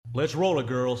Let's roll it,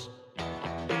 girls. Hey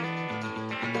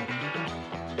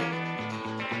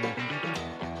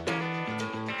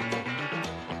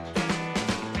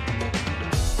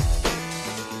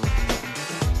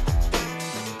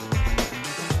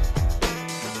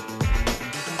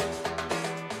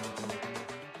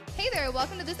there,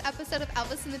 welcome to this episode of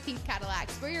Elvis and the Pink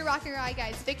Cadillacs. We're your rock and roll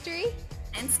guys, Victory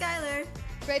and Skylar,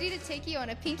 ready to take you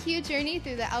on a pink hue journey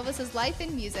through the Elvis's life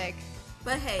and music.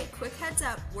 But hey, quick heads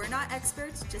up, we're not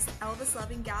experts, just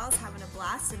Elvis-loving gals having a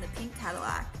blast in the pink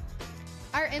Cadillac.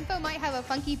 Our info might have a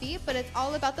funky beat, but it's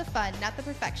all about the fun, not the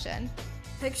perfection.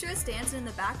 Picture us dancing in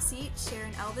the back seat,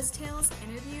 sharing Elvis tales,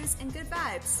 interviews, and good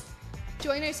vibes.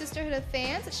 Join our sisterhood of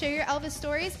fans, share your Elvis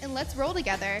stories, and let's roll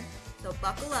together. So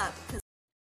buckle up.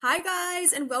 Hi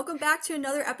guys, and welcome back to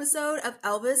another episode of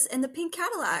Elvis and the Pink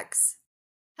Cadillacs.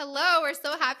 Hello, we're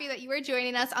so happy that you are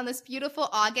joining us on this beautiful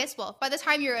August, well, by the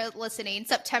time you're listening,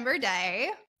 September day.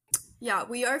 Yeah,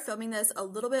 we are filming this a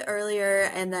little bit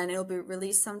earlier and then it'll be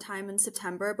released sometime in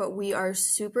September, but we are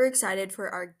super excited for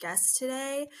our guest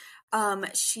today.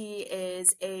 She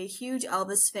is a huge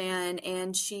Elvis fan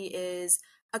and she is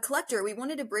a collector. We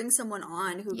wanted to bring someone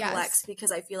on who collects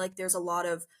because I feel like there's a lot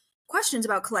of questions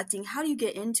about collecting. How do you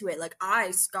get into it? Like,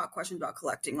 I got questions about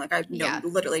collecting. Like, I know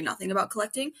literally nothing about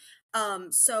collecting.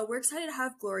 So we're excited to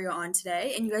have Gloria on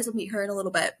today, and you guys will meet her in a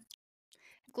little bit.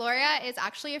 Gloria is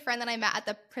actually a friend that I met at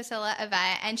the Priscilla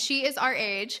event, and she is our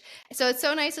age. So it's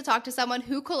so nice to talk to someone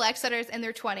who collects that is in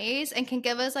their 20s and can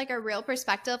give us like a real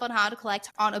perspective on how to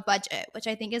collect on a budget, which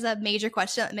I think is a major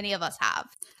question that many of us have.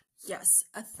 Yes,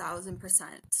 1,000%.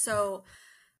 So,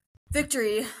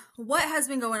 Victory, what has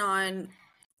been going on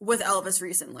with Elvis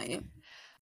recently?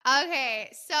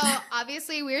 Okay, so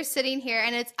obviously we're sitting here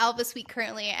and it's Elvis week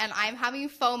currently, and I'm having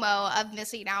FOMO of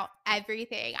missing out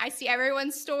everything. I see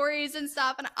everyone's stories and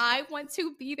stuff, and I want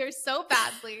to be there so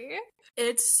badly.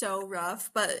 It's so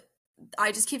rough, but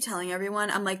I just keep telling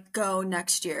everyone, I'm like, go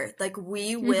next year. Like,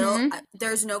 we will.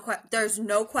 There's no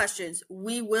questions.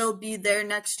 We will be there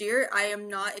next year. I am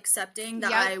not accepting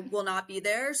that I will not be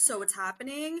there, so it's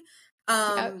happening.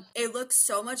 It looks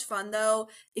so much fun though.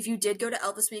 If you did go to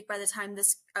Elvis Week by the time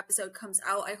this episode comes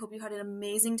out, I hope you had an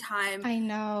amazing time. I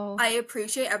know. I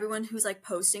appreciate everyone who's like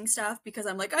posting stuff because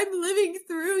I'm like, I'm living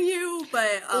through you,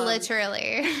 but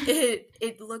literally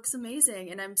it looks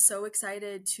amazing and I'm so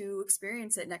excited to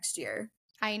experience it next year.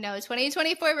 I know.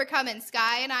 2024, we're coming.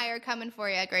 Sky and I are coming for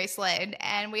you, Graceland,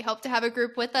 and we hope to have a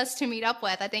group with us to meet up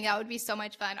with. I think that would be so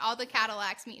much fun. All the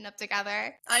Cadillacs meeting up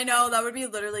together. I know. That would be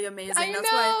literally amazing.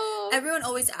 That's why everyone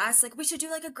always asks, like, we should do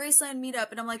like a Graceland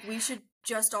meetup, and I'm like, we should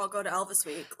just all go to Elvis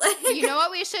Week. You know what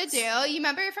we should do? You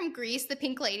remember from Greece, the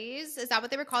Pink Ladies? Is that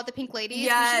what they were called, the Pink Ladies?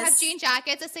 Yes. We should have jean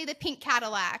jackets that say the Pink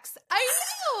Cadillacs. I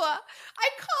know!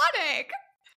 Iconic!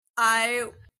 I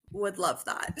would love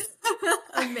that.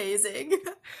 Amazing.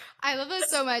 I love it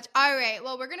so much. All right.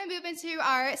 Well, we're going to move into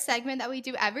our segment that we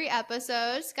do every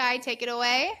episode. Sky, take it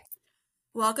away.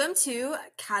 Welcome to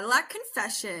Cadillac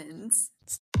Confessions.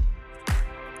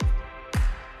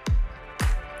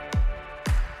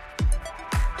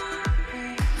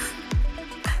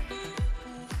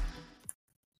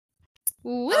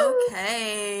 Woo.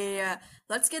 Okay.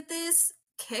 Let's get this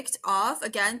kicked off.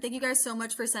 Again, thank you guys so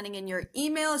much for sending in your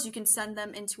emails. You can send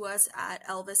them into us at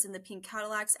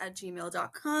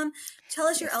elvisandthepinkcadillacs@gmail.com. Tell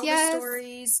us your Elvis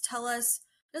stories. Tell us,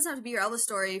 it doesn't have to be your Elvis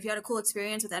story. If you had a cool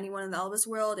experience with anyone in the Elvis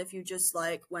world, if you just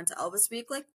like went to Elvis Week,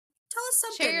 like tell us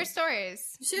something. Share your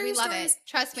stories. We love it.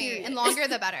 Trust me. And longer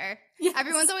the better. Yes.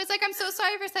 Everyone's always like, I'm so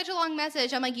sorry for such a long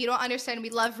message. I'm like, you don't understand. We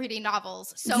love reading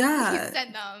novels. So please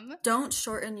send them. Don't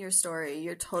shorten your story.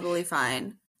 You're totally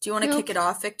fine. Do you want to kick it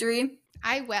off, Victory?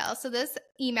 I will. So this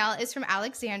email is from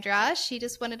Alexandra. She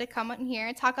just wanted to come on here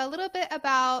and talk a little bit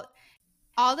about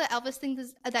all the Elvis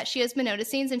things that she has been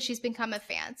noticing since she's become a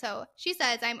fan. So she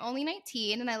says, I'm only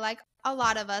 19 and I, like a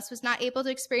lot of us, was not able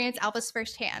to experience Elvis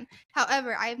firsthand.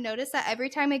 However, I have noticed that every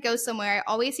time I go somewhere,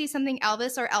 I always see something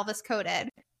Elvis or Elvis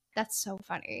coded. That's so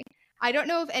funny. I don't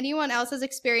know if anyone else has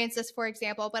experienced this, for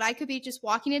example, but I could be just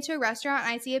walking into a restaurant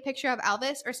and I see a picture of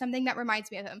Elvis or something that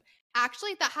reminds me of him.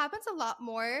 Actually, that happens a lot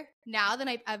more now than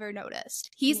I've ever noticed.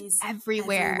 He's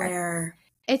everywhere.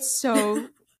 It's so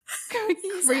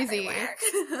crazy.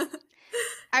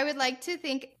 I would like to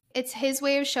think it's his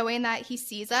way of showing that he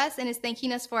sees us and is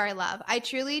thanking us for our love. I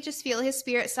truly just feel his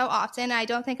spirit so often. I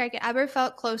don't think I could ever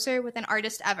felt closer with an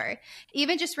artist ever.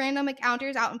 Even just random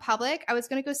encounters out in public. I was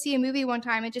going to go see a movie one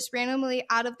time and just randomly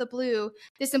out of the blue,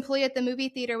 this employee at the movie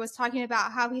theater was talking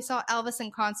about how he saw Elvis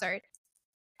in concert.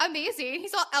 Amazing. He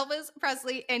saw Elvis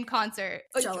Presley in concert.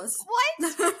 Jealous.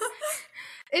 What?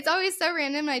 It's always so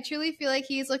random. I truly feel like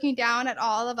he's looking down at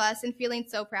all of us and feeling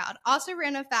so proud. Also,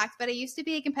 random fact, but I used to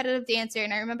be a competitive dancer,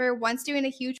 and I remember once doing a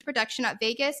huge production at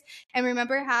Vegas and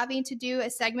remember having to do a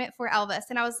segment for Elvis.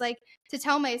 And I was like, to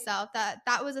tell myself that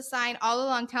that was a sign all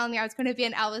along telling me I was going to be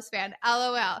an Elvis fan.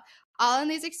 LOL. All in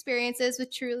these experiences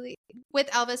with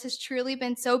Elvis has truly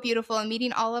been so beautiful, and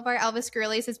meeting all of our Elvis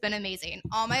girlies has been amazing.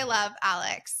 All my love,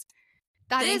 Alex.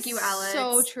 Thank you, Alex.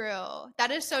 So true.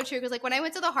 That is so true. Because like when I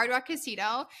went to the Hard Rock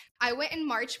Casino, I went in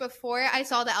March before I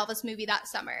saw the Elvis movie that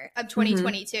summer of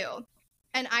 2022.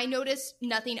 And I noticed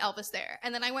nothing Elvis there.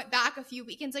 And then I went back a few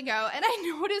weekends ago and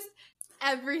I noticed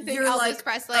everything. You're Elvis like,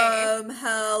 Presley.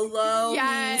 Hello,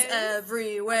 yes. He's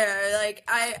everywhere. Like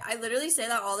I literally say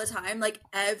that all the time. Like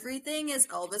everything is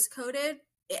Elvis coded.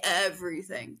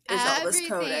 Everything is Elvis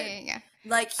coded.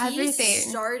 Like he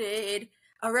started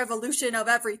a revolution of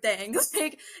everything.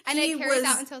 Like, and it carries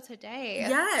out until today.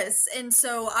 Yes. And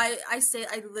so I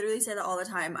literally say that all the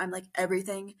time. I'm like,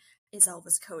 everything is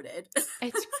Elvis coded.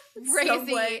 It's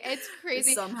crazy. It's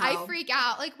crazy. Somehow. I freak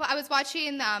out. Like I was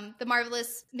watching The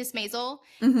Marvelous Miss Maisel,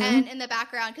 and in the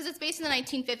background, because it's based in the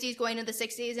 1950s going into the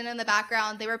 60s, and in the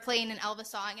background they were playing an Elvis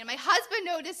song, and my husband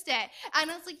noticed it,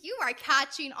 and I was like, you are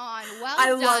catching on. Well I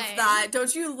done. love that.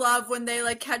 Don't you love when they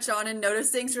like catch on and notice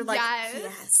things? You're like,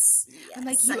 yes. I'm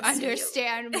like, you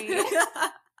understand me.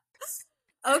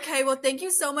 Okay, well, thank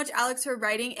you so much, Alex, for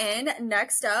writing in.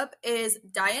 Next up is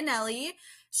Dianelli.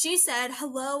 She said,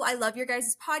 hello, I love your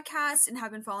guys' podcast and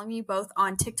have been following you both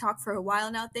on TikTok for a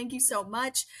while now. Thank you so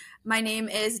much. My name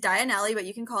is Dianelli, but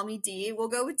you can call me D. We'll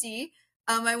go with D.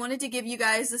 I wanted to give you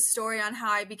guys a story on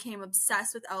how I became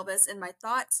obsessed with Elvis and my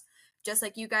thoughts. Just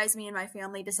like you guys, me and my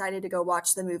family decided to go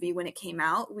watch the movie when it came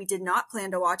out. We did not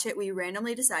plan to watch it. We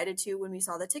randomly decided to when we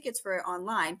saw the tickets for it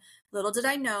online. Little did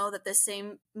I know that this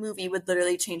same movie would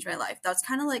literally change my life. That's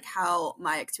kind of like how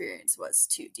my experience was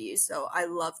too, D. So I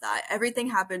love that. Everything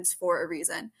happens for a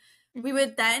reason. We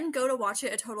would then go to watch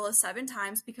it a total of 7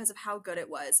 times because of how good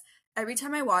it was. Every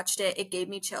time I watched it, it gave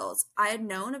me chills. I had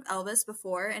known of Elvis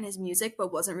before and his music,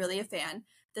 but wasn't really a fan.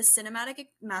 The cinematic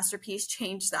masterpiece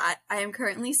changed that. I am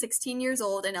currently 16 years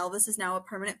old, and Elvis is now a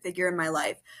permanent figure in my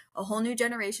life. A whole new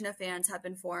generation of fans have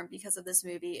been formed because of this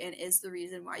movie and is the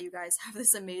reason why you guys have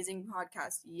this amazing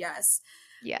podcast. Yes.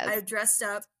 I've dressed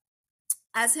up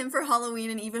as him for Halloween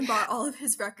and even bought all of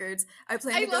his records. I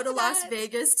plan to go to Las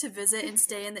Vegas to visit and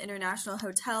stay in the International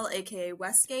Hotel, aka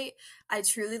Westgate. I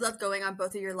truly love going on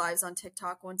both of your lives on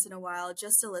TikTok once in a while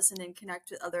just to listen and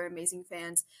connect with other amazing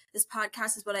fans. This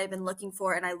podcast is what I've been looking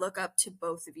for, and I look up to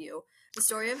both of you. The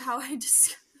story of how I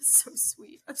just so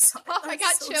sweet. I'm sorry. Oh, I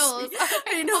got chills.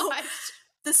 I know.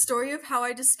 The story of how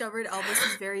I discovered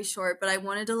Elvis is very short, but I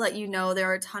wanted to let you know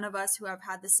there are a ton of us who have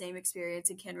had the same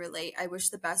experience and can relate. I wish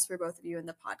the best for both of you in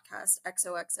the podcast.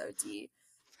 XOXOD.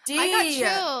 D.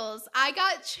 I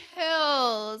got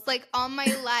chills like on my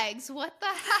legs. What the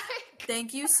heck?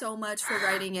 Thank you so much for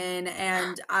writing in.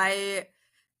 And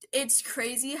it's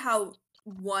crazy how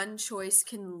one choice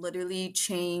can literally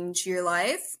change your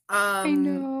life. I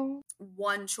know.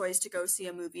 One choice to go see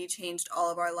a movie changed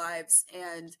all of our lives,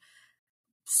 and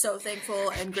so thankful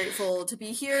and grateful to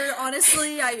be here.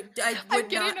 Honestly, I'm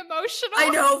getting emotional. I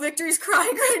know Victory's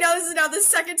crying right now. This is now the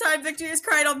second time Victory has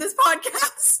cried on this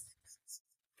podcast.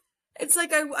 It's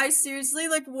like I seriously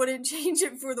like wouldn't change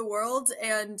it for the world,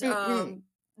 and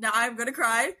now I'm gonna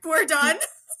cry. We're done.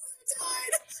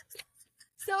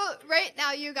 So right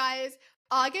now, you guys,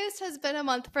 August has been a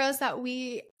month for us that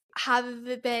we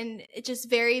have been just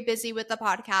very busy with the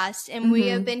podcast, and we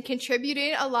have been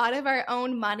contributing a lot of our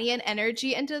own money and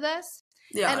energy into this.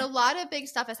 Yeah. And a lot of big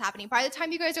stuff is happening. By the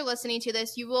time you guys are listening to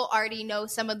this, you will already know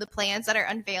some of the plans that are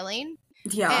unveiling.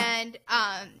 Yeah. And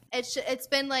it's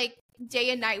been like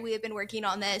day and night we have been working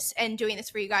on this and doing this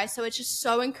for you guys. So it's just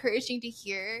so encouraging to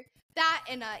hear that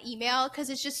in an email, because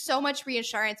it's just so much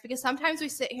reassurance, because sometimes we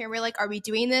sit here and we're like, are we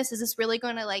doing this? Is this really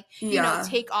going to like, you know,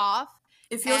 take off?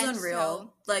 It feels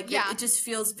unreal. So, like, it just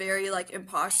feels very, like,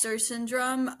 imposter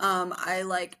syndrome. I,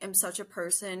 like, am such a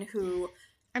person who...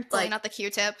 I'm pulling out the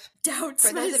Q-tip. Doubts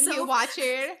for those of you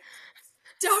watching.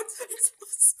 Doubts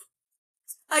myself.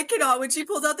 I cannot. When she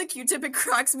pulls out the Q-tip, it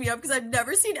cracks me up, because I've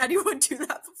never seen anyone do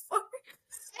that before.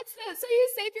 So you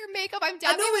save your makeup. I'm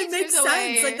definitely I know, it makes sense.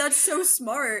 Away. Like, that's so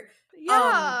smart.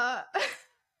 Yeah.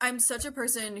 I'm such a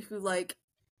person who, like,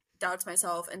 doubts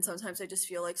myself, and sometimes I just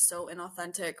feel like so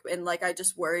inauthentic, and like I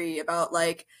just worry about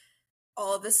like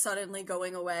all of this suddenly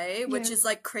going away, which is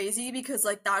like crazy, because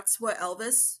like that's what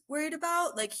Elvis worried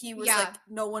about. Like he was like,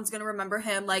 no one's gonna remember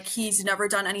him, like he's never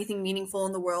done anything meaningful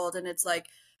in the world, and it's like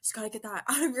just gotta get that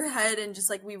out of your head. And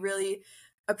just like we really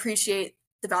appreciate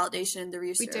the validation, the We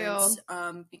reassurance,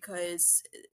 do. because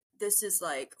this is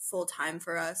like full time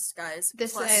for us, guys.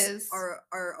 This plus is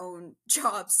our own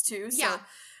jobs too. yeah. So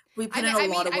we put in a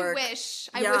lot of work. I wish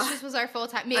this was our full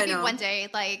time. Maybe one day,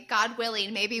 like God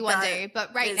willing, maybe one day.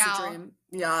 But right now, a dream.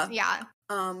 Yeah. Yeah.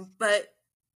 But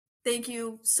thank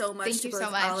you so much Thank to you both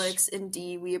so much. Alex and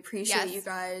Dee. We appreciate Yes. you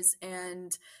guys,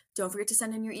 and don't forget to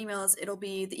send in your emails.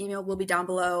 The email will be down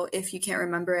below if you can't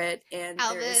remember it. And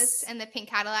Elvis and the Pink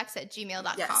Cadillacs at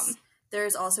gmail.com. Yes.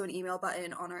 There's also an email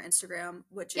button on our Instagram,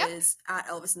 which is at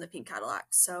Elvis and the Pink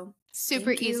Cadillacs. So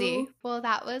super easy. Well,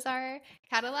 that was our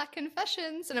Cadillac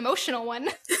Confessions, an emotional one.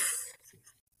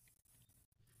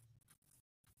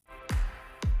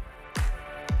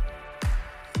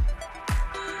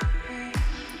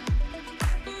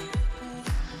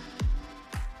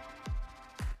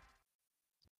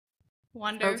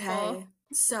 Wonderful. Okay,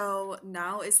 so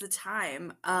now is the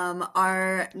time.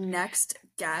 Our next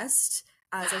guest,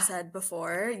 as I said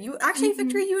before,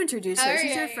 Victoria, you introduced her.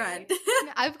 She's your friend.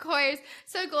 Of course.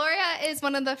 So Gloria is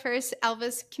one of the first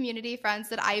Elvis community friends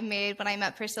that I made when I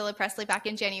met Priscilla Presley back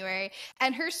in January.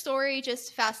 And her story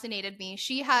just fascinated me.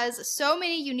 She has so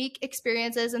many unique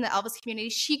experiences in the Elvis community.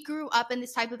 She grew up in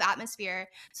this type of atmosphere.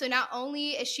 So not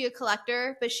only is she a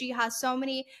collector, but she has so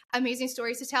many amazing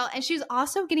stories to tell. And she's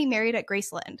also getting married at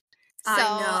Graceland. So,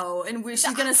 I know. And she's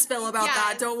going to spill about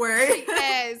that. Don't worry. She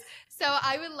is. So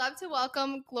I would love to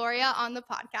welcome Gloria on the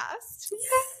podcast. Yay.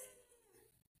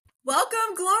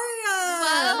 Welcome, Gloria.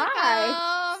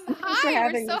 Welcome.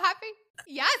 Hi. We're so happy.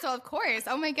 Yes, well, of course.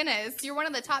 Oh my goodness. You're one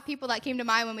of the top people that came to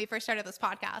mind when we first started this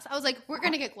podcast. I was like, we're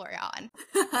going to get Gloria on.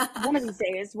 One of these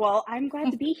days. Well, I'm glad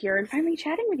to be here and finally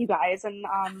chatting with you guys. And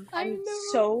I'm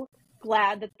so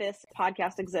glad that this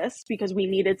podcast exists because we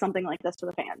needed something like this for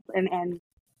the fans. And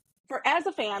as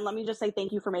a fan, let me just say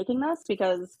thank you for making this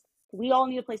because we all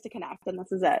need a place to connect, and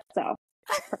this is it. So,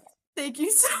 thank you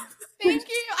so much. Thank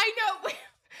you. I know.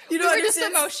 We were just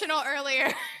emotional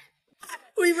earlier.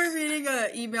 We were reading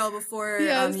an email before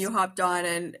you hopped on,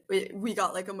 and we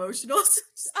got like emotional.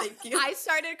 So thank you. I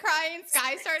started crying.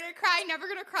 Sky started crying. Never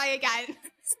gonna cry again.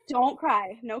 Don't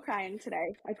cry. No crying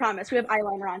today. I promise. We have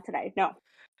eyeliner on today. No.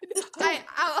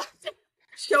 I'll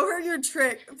show her your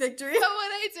trick, Victory. So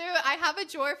what I do, I have a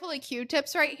drawer full of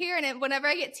Q-tips right here, and whenever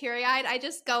I get teary-eyed, I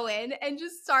just go in and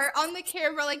just start on the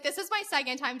camera. Like, this is my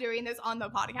second time doing this on the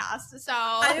podcast. So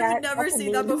I have never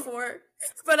seen that before,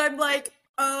 but I'm like,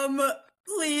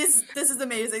 please, this is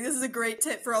amazing. This is a great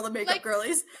tip for all the makeup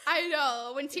girlies. I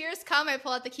know. When tears come, I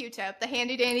pull out the Q-tip, the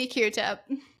handy dandy Q-tip.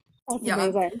 That's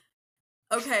amazing.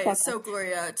 Okay, so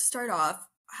Gloria, to start off,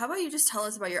 how about you just tell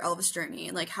us about your Elvis journey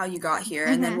and like how you got here,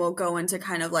 and then we'll go into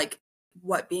kind of like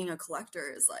what being a collector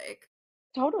is like.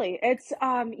 Totally. It's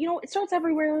it starts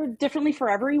everywhere differently for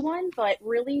everyone, but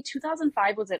really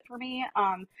 2005 was it for me.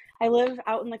 I live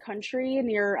out in the country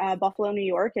near Buffalo, New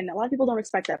York, and a lot of people don't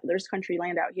expect that, but there's country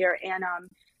land out here. And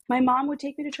my mom would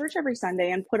take me to church every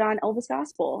Sunday and put on Elvis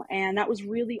gospel, and that was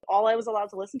really all I was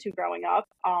allowed to listen to growing up.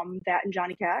 That and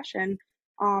Johnny Cash, and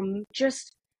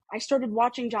I started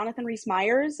watching Jonathan Rhys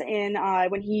Meyers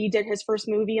when he did his first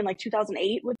movie in like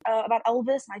 2008 about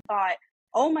Elvis, and I thought,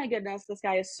 oh my goodness, this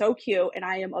guy is so cute, and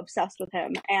I am obsessed with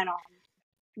him. And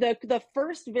the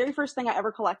very first thing I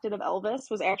ever collected of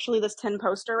Elvis was actually this tin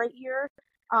poster right here.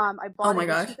 I bought it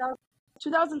in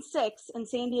 2006 in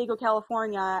San Diego,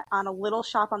 California, on a little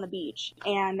shop on the beach,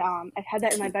 and I've had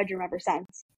that in my bedroom ever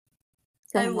since.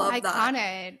 I love that.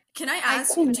 Iconic. Can I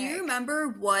ask, do you remember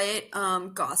what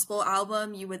gospel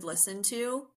album you would listen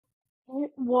to?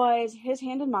 It was His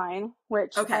Hand in Mine,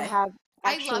 which I have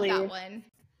actually. I love that one.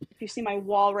 If you see my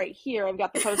wall right here, I've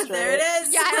got the poster. There it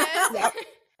is. Yes.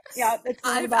 Yeah,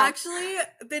 I've actually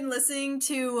been listening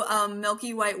to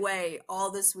Milky White Way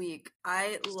all this week.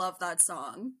 I love that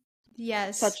song.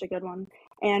 Yes. Such a good one.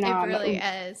 And it really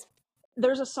is.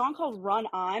 There's a song called Run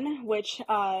On, which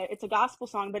it's a gospel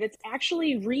song, but it's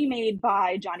actually remade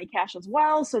by Johnny Cash as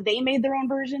well. So they made their own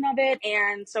version of it.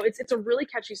 And so it's a really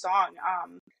catchy song.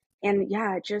 And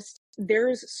yeah,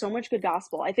 there's so much good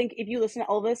gospel. I think if you listen to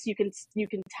Elvis, you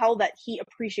can tell that he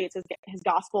appreciates his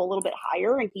gospel a little bit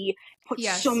higher, and he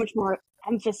puts so much more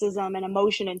emphasis and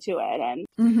emotion into it. And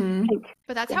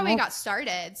but that's how he got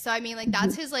started. So I mean, like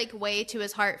that's his like way to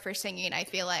his heart for singing. I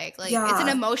feel like it's an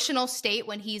emotional state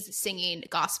when he's singing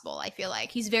gospel. I feel like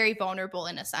he's very vulnerable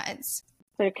in a sense.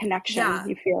 The connection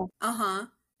you feel.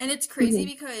 And it's crazy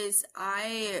because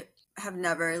I have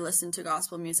never listened to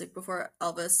gospel music before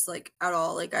Elvis, like at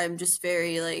all. Like I'm just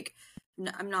very like,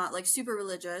 I'm not like super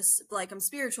religious, like I'm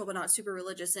spiritual but not super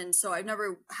religious, and so I've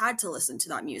never had to listen to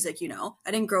that music,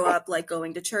 I didn't grow up like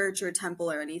going to church or temple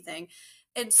or anything.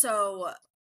 And so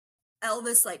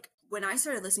Elvis, like, when I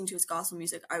started listening to his gospel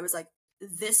music, I was like,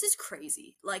 this is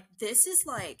crazy. Like, this is,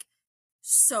 like,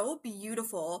 so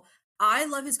beautiful. I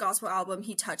love his gospel album,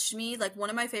 He Touched Me. Like,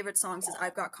 one of my favorite songs is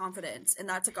I've Got Confidence, and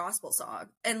that's a gospel song.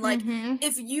 And, like,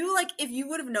 if you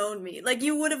would have known me, like,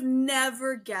 you would have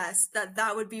never guessed that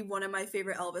that would be one of my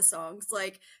favorite Elvis songs.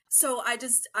 Like, so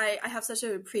I have such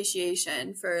an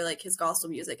appreciation for, like, his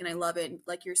gospel music, and I love it. And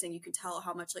like you're saying, you can tell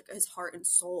how much, like, his heart and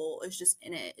soul is just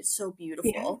in it. It's so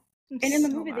beautiful. And in the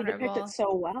So movie, they depict vulnerable. it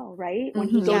so well, right? When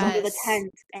he goes under the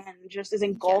tent and just is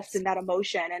engulfed in that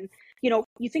emotion. And, you know,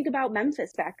 you think about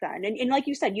Memphis back then. And like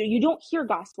you said, you don't hear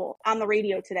gospel on the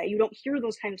radio today. You don't hear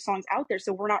those kind of songs out there.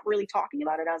 So we're not really talking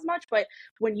about it as much. But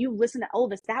when you listen to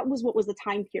Elvis, that was what was the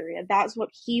time period. That's what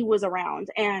he was around.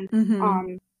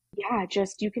 And, yeah,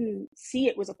 just you can see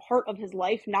it was a part of his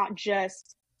life, not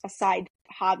just a side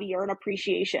hobby or an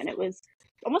appreciation. It was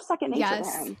almost second nature to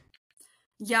him.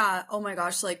 Yeah. Oh my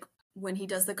gosh. Like, when he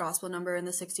does the gospel number in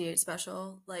the 68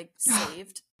 special, like,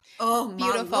 Saved. Oh my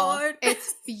Beautiful. Lord.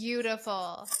 It's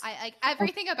beautiful. I like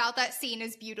everything about that scene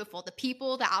is beautiful. The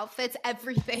people, the outfits,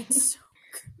 everything. So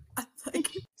good. I'm like,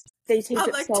 they take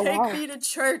it so take well. me to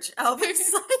church, Elvis.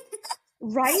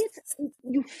 Right?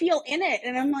 You feel in it.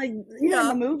 And I'm like, you're in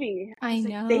the movie. I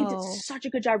know. They did such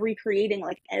a good job recreating,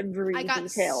 like, every I got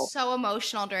detail. so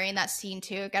emotional during that scene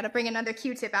too. Got to bring another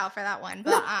Q-tip out for that one.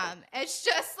 But it's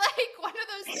just like one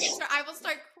of those scenes where I will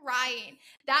start crying.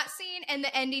 That scene and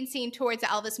the ending scene towards the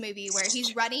Elvis movie where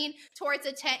he's running towards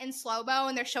a tent in slow-mo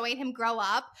and they're showing him grow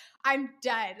up. I'm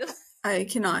dead. I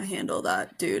cannot handle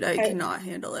that, dude. I cannot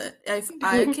handle it. If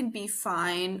I can be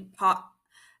fine,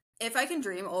 If I Can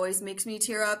Dream always makes me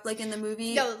tear up, like, in the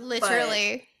movie. No,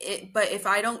 literally. But if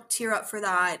I don't tear up for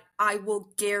that, I will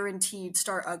guaranteed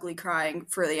start ugly crying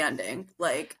for the ending.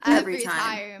 Like, every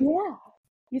time. Yeah.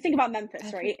 You think about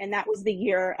Memphis, right? And that was the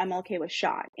year MLK was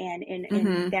shot. And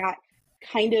in that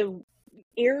kind of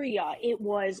area, it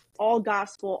was all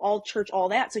gospel, all church, all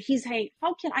that. So he's saying,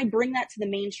 how can I bring that to the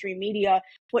mainstream media,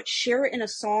 but share it in a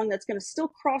song that's going to still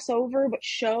cross over, but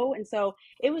show? And so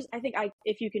it was, I think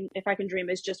If I Can Dream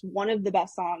is just one of the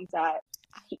best songs that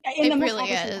it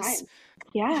really is.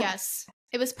 Yeah. Yes.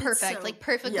 It was perfect, like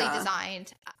perfectly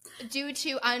designed due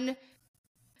to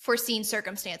unforeseen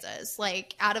circumstances,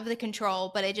 like out of the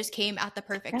control, but it just came at the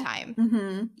perfect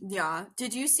time. Yeah.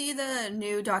 Did you see the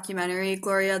new documentary,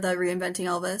 Gloria, the Reinventing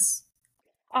Elvis?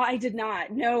 I did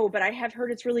not, no, but I have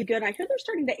heard it's really good. And I heard they're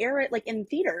starting to air it, like, in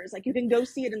theaters. Like, you can go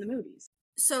see it in the movies.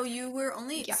 So you were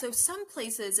only so some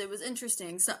places it was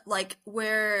interesting. So, like,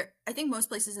 where I think most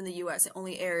places in the US it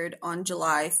only aired on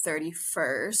July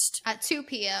 31st at 2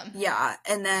 p.m. Yeah,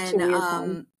 and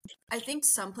then I think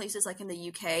some places, like in the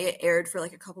UK, it aired for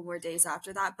like a couple more days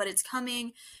after that, but it's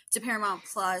coming to Paramount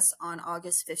Plus on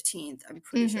August 15th. I'm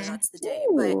pretty sure that's the day.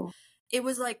 But it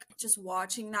was like just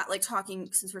watching that, like,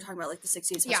 since we're talking about like the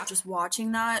 60s, just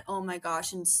watching that, oh my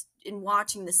gosh, and in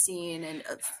watching the scene and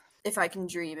If I Can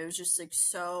Dream, it was just like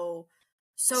so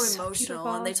emotional.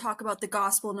 Beautiful. And they talk about the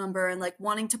gospel number and like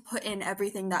wanting to put in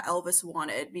everything that Elvis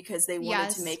wanted because they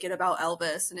wanted to make it about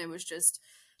Elvis. And it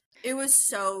was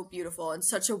so beautiful and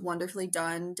such a wonderfully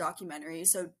done documentary.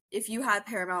 So if you have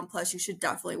Paramount Plus, you should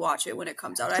definitely watch it when it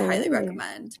comes out. I highly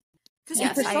recommend. Because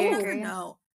you never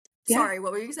know. Yeah. Sorry,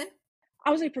 what were you going to say? I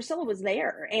was like, Priscilla was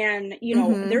there, and, you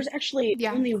know, there's actually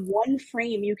only one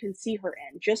frame you can see her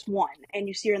in, just one, and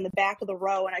you see her in the back of the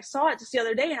row, and I saw it just the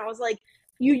other day, and I was like,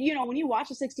 you know, when you watch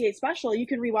a 68 special, you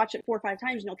can rewatch it 4 or 5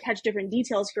 times, and you'll catch different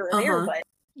details here or there, but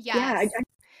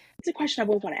it's a question I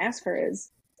both want to ask her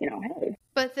is, you know, hey.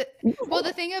 But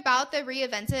the thing about the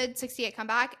reinvented 68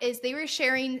 comeback is they were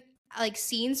sharing like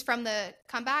scenes from the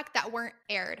comeback that weren't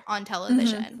aired on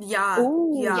television. Yeah.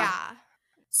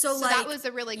 So like, that was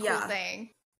a really cool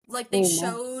thing. Like they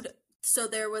showed, so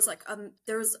there was like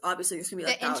there was obviously there's gonna be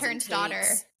like the intern's daughter.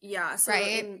 Yeah. So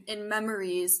in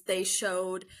Memories they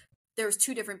showed there was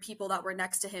 2 different people that were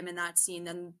next to him in that scene,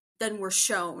 and then were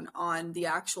shown on the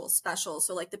actual special.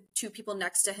 So like the 2 people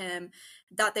next to him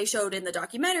that they showed in the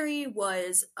documentary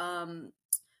was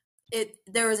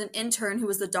there was an intern who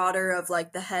was the daughter of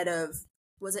like the head of,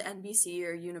 was it NBC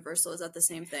or Universal? Is that the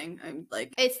same thing? I'm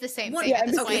like, it's the same thing. At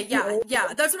this point.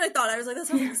 Yeah. That's what I thought. I was like, that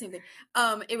sounds like the same thing.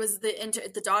 It was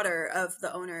the daughter of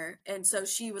the owner, and so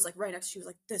she was like right next. She was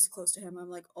like this close to him.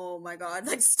 I'm like, oh my god,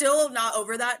 like still not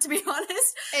over that, to be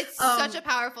honest. It's such a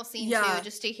powerful scene too,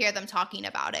 just to hear them talking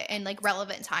about it and like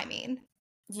relevant timing.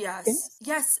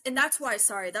 Yes, and that's why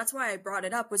I brought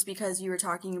it up, was because you were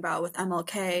talking about with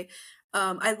MLK.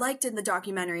 I liked in the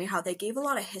documentary how they gave a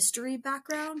lot of history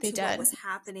background to what was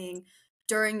happening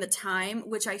during the time,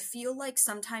 which I feel like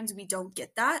sometimes we don't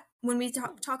get that when we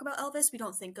talk about Elvis. We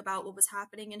don't think about what was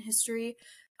happening in history.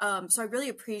 So I really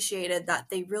appreciated that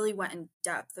they really went in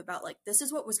depth about like, this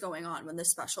is what was going on when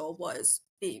this special was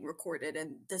being recorded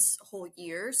in this whole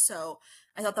year. So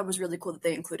I thought that was really cool that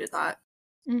they included that.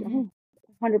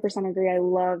 100% agree. I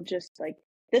love just like,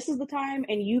 this is the time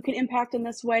and you can impact in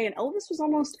this way. And Elvis was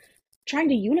almost trying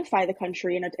to unify the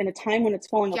country in a time when it's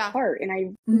falling apart. And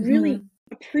I really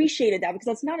appreciated that because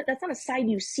that's not a side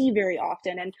you see very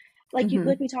often. And like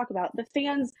like we talk about, the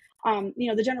fans, you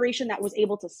know, the generation that was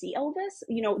able to see Elvis,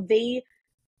 you know, they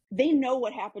know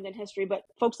what happened in history, but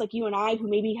folks like you and I who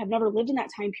maybe have never lived in that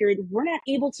time period, we're not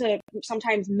able to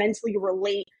sometimes mentally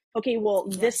relate, okay, well,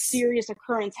 this serious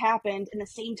occurrence happened in the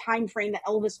same time frame that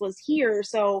Elvis was here.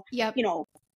 So, you know,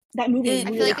 that movie I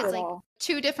feel like it's like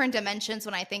two different dimensions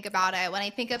when I think about it. When I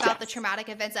think about the traumatic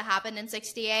events that happened in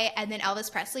 68 and then Elvis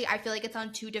Presley, I feel like it's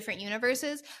on two different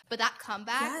universes. But that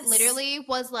comeback literally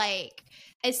was like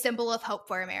a symbol of hope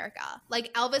for America.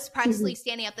 Like Elvis Presley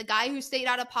standing up, the guy who stayed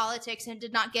out of politics and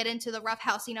did not get into the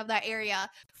roughhousing of that area,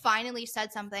 finally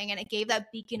said something, and it gave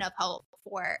that beacon of hope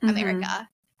for America.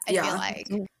 I feel like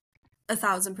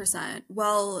 1,000%.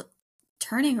 Well,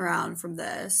 turning around from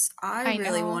this, I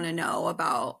really want to know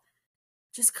about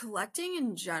just collecting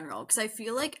in general, because I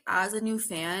feel like as a new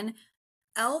fan,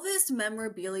 Elvis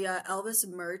memorabilia, Elvis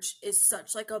merch is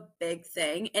such like a big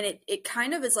thing, and it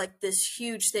kind of is like this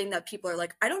huge thing that people are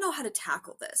like, I don't know how to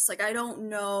tackle this. Like, I don't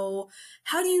know,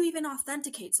 how do you even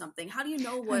authenticate something? How do you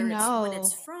know where when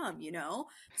it's from, you know?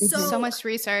 So much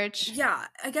research. Yeah,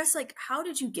 I guess like, how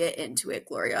did you get into it,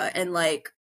 Gloria? And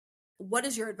like, what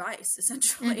is your advice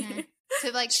essentially?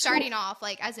 To like starting off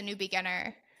like as a new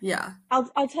beginner. Yeah.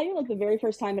 I'll tell you like the very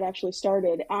first time it actually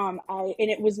started. And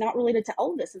it was not related to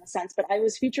Elvis in a sense, but I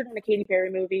was featured in a Katy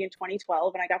Perry movie in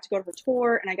 2012 and I got to go to her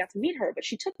tour and I got to meet her, but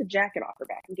she took the jacket off her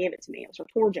back and gave it to me. It was her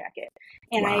tour jacket.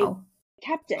 And I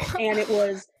kept it. And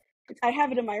I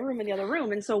have it in my room in the other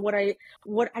room. And so what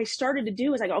I started to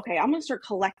do is I go, okay, I'm going to start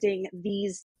collecting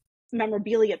these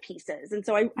memorabilia pieces. And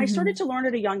so I started to learn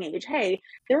at a young age, hey,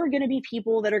 there are going to be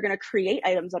people that are going to create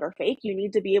items that are fake. You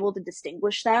need to be able to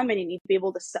distinguish them and you need to be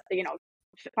able to, you know,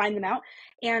 find them out.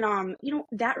 And, you know,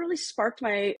 that really sparked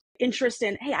my interest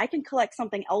in, hey, I can collect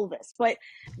something Elvis. But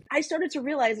I started to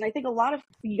realize, and I think a lot of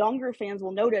younger fans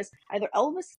will notice, either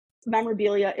Elvis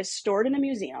memorabilia is stored in a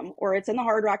museum or it's in the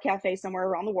Hard Rock Cafe somewhere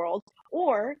around the world,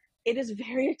 or it is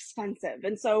very expensive.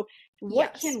 And so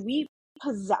what can we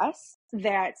possess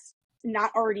that's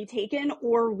not already taken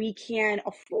or we can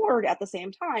afford at the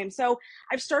same time? So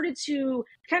I've started to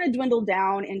kind of dwindle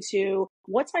down into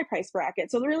what's my price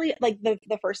bracket. So really like the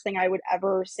first thing I would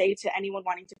ever say to anyone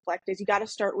wanting to collect is you got to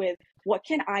start with, what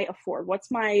can I afford?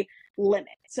 What's my limit?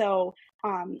 So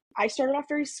I started off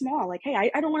very small, like, hey,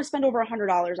 I don't want to spend over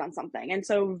 $100 on something. And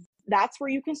so that's where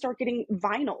you can start getting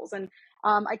vinyls. And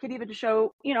I could even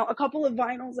show, you know, a couple of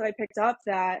vinyls that I picked up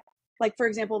that, like, for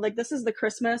example, like this is the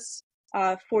Christmas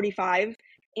 45,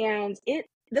 and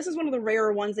this is one of the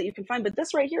rarer ones that you can find, but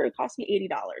this right here, it cost me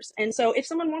 $80. And so if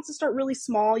someone wants to start really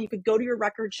small, you could go to your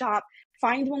record shop,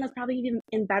 find one that's probably even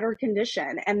in better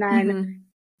condition, and then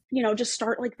you know, just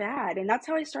start like that. And that's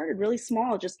how I started, really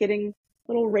small, just getting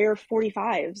little rare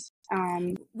 45s.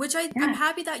 Which I'm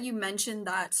happy that you mentioned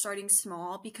that, starting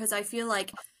small, because I feel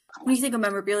like when you think of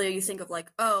memorabilia, you think of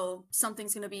like, oh,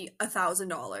 something's going to be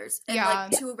 $1,000. And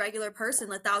like to a regular person,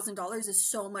 $1,000 is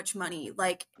so much money.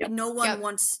 Like no one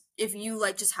wants, if you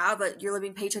like just have you're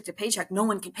living paycheck to paycheck, no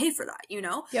one can pay for that, you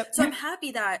know? So I'm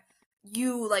happy that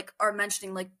you like are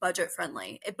mentioning like budget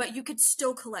friendly, but you could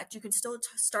still collect, you can still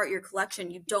start your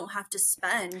collection. You don't have to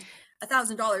spend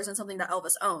 $1,000 on something that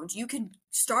Elvis owned. You could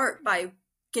start by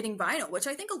getting vinyl, which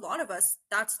I think a lot of us,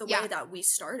 that's the way that we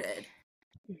started.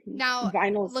 Now,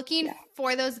 vinyls, looking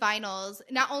for those vinyls,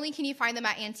 not only can you find them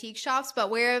at antique shops, but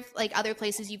where have like other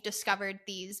places you've discovered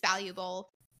these valuable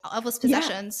Elvis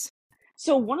possessions?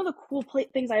 So one of the cool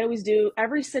things I always do,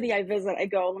 every city I visit, I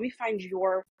go, let me find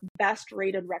your best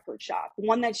rated record shop,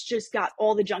 one that's just got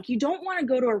all the junk. You don't want to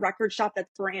go to a record shop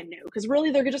that's brand new, because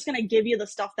really they're just going to give you the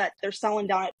stuff that they're selling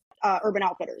down at Urban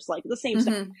Outfitters, like the same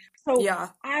stuff. So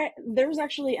there's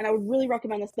actually, and I would really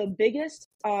recommend this, the biggest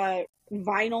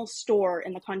vinyl store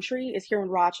in the country is here in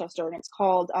Rochester, and it's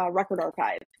called Record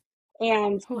Archive.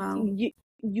 And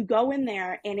you go in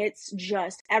there and it's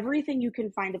just everything you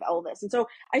can find of Elvis. And so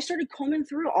I started combing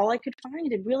through all I could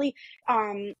find, and really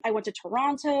I went to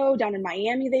Toronto, down in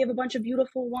Miami they have a bunch of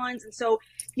beautiful ones. And so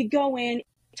you go in,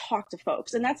 talk to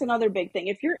folks, and that's another big thing.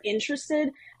 If you're interested,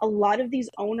 a lot of these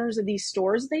owners of these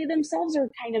stores, they themselves are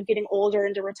kind of getting older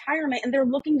into retirement and they're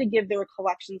looking to give their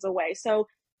collections away. So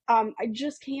I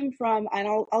just came from, and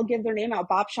I'll give their name out,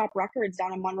 Bop Shop Records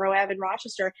down on Monroe Ave in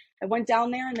Rochester. I went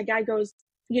down there and the guy goes,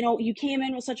 you came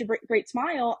in with such a great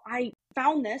smile. I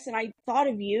found this and I thought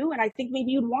of you and I think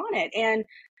maybe you'd want it. And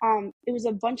it was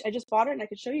a bunch, I just bought it and I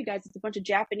could show you guys, it's a bunch of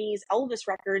Japanese Elvis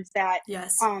records that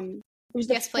Yes. It was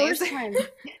the first time.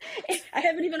 I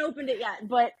haven't even opened it yet,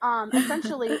 but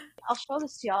essentially, I'll show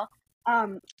this to y'all.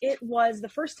 It was the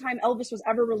first time Elvis was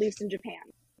ever released in Japan,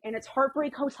 and it's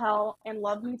Heartbreak Hotel and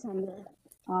Love Me Tender.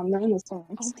 They're in this box.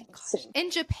 Oh my gosh!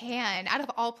 In Japan, out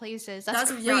of all places, that's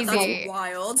crazy. Yeah, that's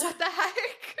wild. What the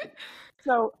heck?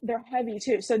 So they're heavy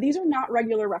too. So these are not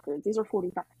regular records. These are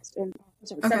 45s.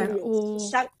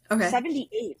 Sorry, okay. 78s.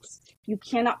 78s. You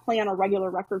cannot play on a regular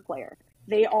record player.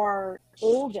 They are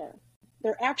older.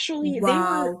 They're actually,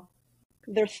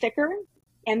 they're thicker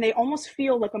and they almost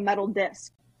feel like a metal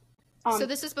disc. So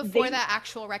this is before the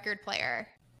actual record player.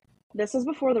 This is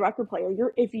before the record player.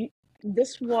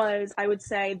 This was, I would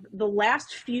say, the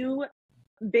last few.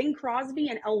 Bing Crosby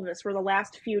and Elvis were the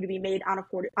last few to be made on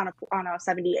a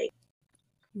 78.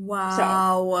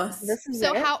 Wow. So this is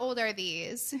so how old are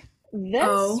these?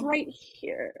 This right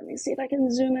here. Let me see if I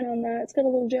can zoom in on that. It's got a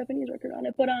little Japanese record on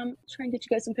it, but try and get you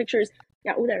guys some pictures.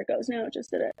 Yeah, oh, there it goes. Now it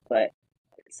just did it. But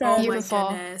so beautiful.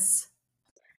 My goodness.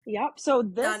 Yep. So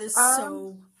this that is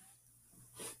so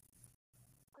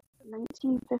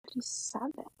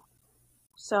 1957.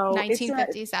 So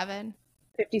 1957.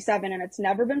 57, and it's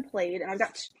never been played. And I've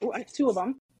got two of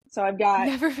them. So I've got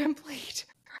never been played.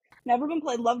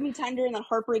 Love Me Tender, and then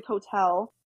Heartbreak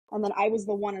Hotel. And then I Was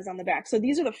the One is on the back. So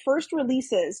these are the first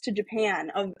releases to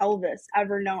Japan of Elvis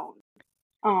ever known.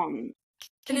 And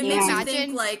it makes you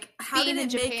think, like, how did it make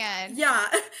Japan? Yeah.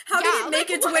 How did it make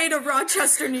its way to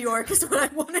Rochester, New York is what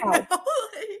I want to know.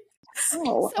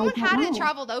 Someone had to have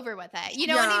traveled over with it. You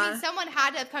know what I mean? Someone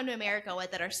had to have come to America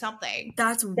with it or something.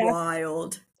 That's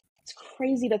wild. It's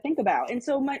crazy to think about. And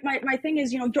so my thing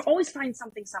is, you always find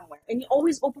something somewhere and you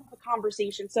always open up a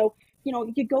conversation. So,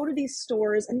 you go to these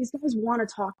stores and these guys want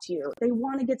to talk to you. They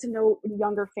want to get to know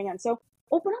younger fans. So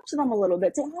open up to them a little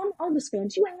bit. Say, I'm Elvis fan.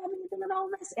 Do you have anything with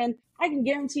Elvis? And I can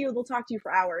guarantee you they'll talk to you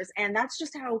for hours. And that's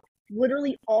just how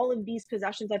literally all of these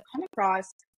possessions I've come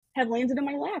across have landed in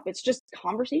my lap. It's just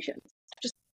conversations.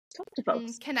 Just talk to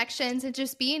folks. Connections and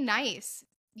just being nice.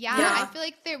 Yeah, I feel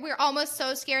like we're almost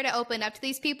so scared to open up to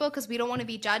these people because we don't want to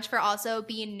be judged for also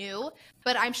being new.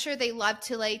 But I'm sure they love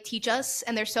to teach us,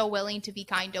 and they're so willing to be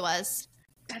kind to us.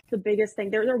 That's the biggest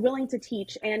thing. They're willing to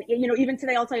teach. And, even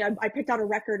today, I'll tell you, I picked out a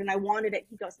record and I wanted it.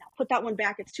 He goes, now put that one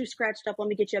back. It's too scratched up. Let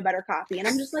me get you a better copy. And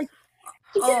I'm just like,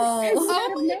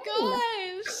 oh my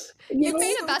gosh. You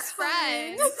made a best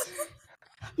friend.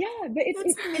 Yeah, but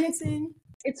it's amazing.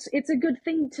 It's a good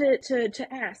thing to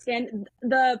ask. And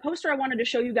the poster I wanted to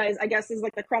show you guys, I guess, is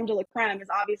like the creme de la creme, is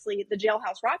obviously the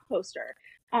Jailhouse Rock poster.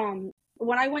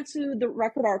 When I went to the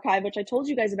record archive, which I told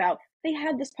you guys about, they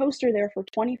had this poster there for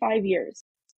 25 years.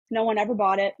 No one ever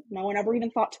bought it. No one ever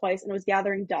even thought twice, and it was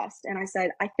gathering dust. And I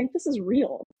said, I think this is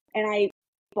real. And I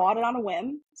bought it on a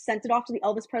whim, sent it off to the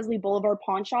Elvis Presley Boulevard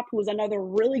Pawn Shop, who was another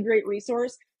really great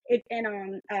resource. I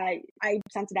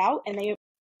sent it out, and they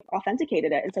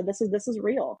authenticated it and said, this is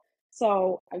real.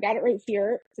 So I got it right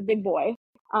here. It's a big boy.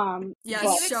 Can you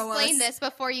explain this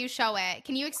before you show it?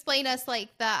 Can you explain us the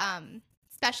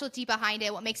specialty behind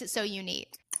it, what makes it so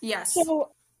unique? Yes. So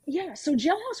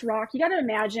Jailhouse Rock, you got to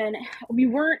imagine, we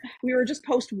were just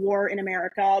post-war in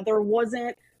America. There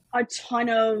wasn't a ton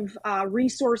of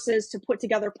resources to put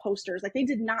together posters. Like, they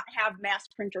did not have mass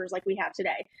printers like we have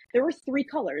today. There were 3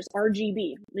 colors,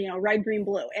 RGB, red, green,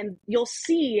 blue. And you'll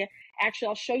see, actually,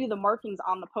 I'll show you the markings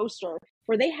on the poster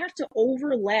where they have to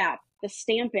overlap the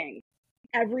stamping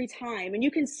every time. And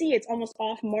you can see it's almost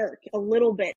off mark a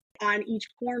little bit on each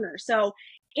corner. So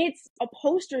it's a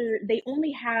poster they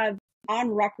only have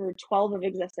on record 12 of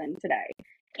existing today.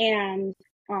 And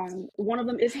one of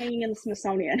them is hanging in the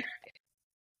Smithsonian.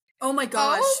 Oh my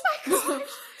gosh. Oh my gosh.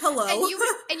 Hello.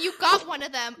 And you got one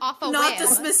of them off a Not whim. the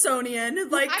Smithsonian.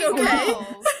 Like, I okay.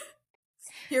 know.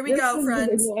 Here we go,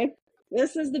 friends.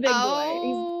 This is the big boy.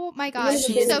 Oh my gosh.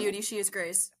 She is a beauty. She is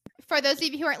Grace. For those of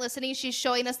you who aren't listening, she's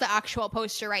showing us the actual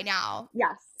poster right now.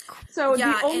 Yes. So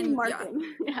the only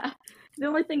marking, the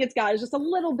only thing it's got is just a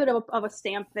little bit of a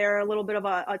stamp there, a little bit of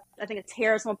I think a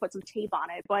tear. Someone put some tape on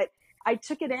it, but I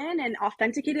took it in and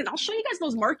authenticated it. And I'll show you guys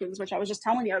those markings, which I was just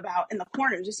telling you about in the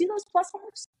corners. You see those plus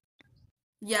marks?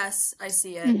 Yes, I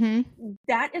see it. Mm-hmm.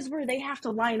 That is where they have to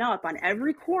line up on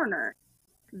every corner,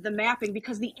 the mapping,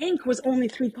 because the ink was only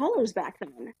 3 colors back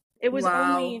then. It was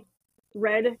only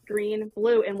red, green,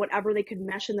 blue, and whatever they could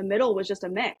mesh in the middle was just a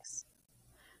mix.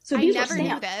 So I these never were knew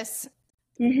stamped. this.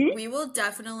 We will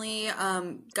definitely,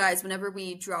 guys, whenever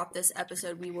we drop this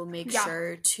episode, we will make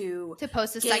sure to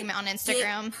post a segment on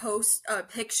Instagram. Post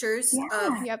pictures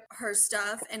of her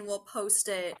stuff, and we'll post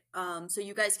it so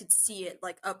you guys could see it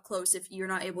like up close if you're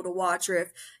not able to watch, or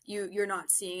if you're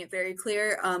not seeing it very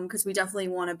clear, because we definitely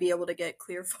want to be able to get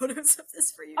clear photos of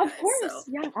this for you guys. Of course,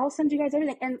 yeah, I'll send you guys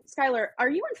everything. And Skylar, are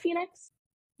you in Phoenix?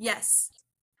 Yes.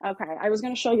 Okay, I was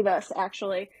going to show you this,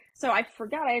 actually. So I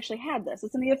forgot I actually had this.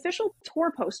 It's in the official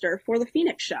tour poster for the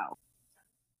Phoenix show.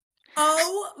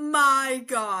 Oh my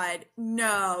God.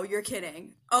 No, you're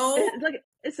kidding. Oh. Look,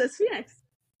 it says Phoenix.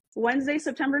 Wednesday,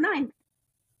 September 9th.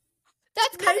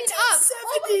 That's coming up.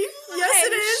 1970. Oh, yes,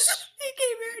 it is. He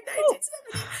came here in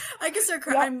 1970. I can start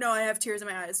crying. No, I have tears in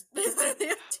my eyes.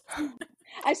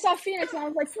 I saw Phoenix and I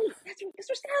was like, that's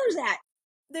where Skylar's at.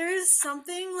 There is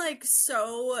something like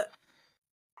so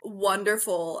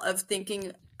wonderful of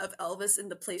thinking of Elvis in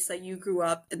the place that you grew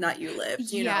up and that you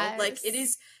lived, you know? Like, it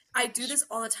is, I do this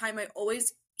all the time.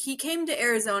 He came to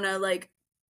Arizona, like,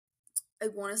 I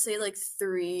want to say like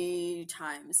 3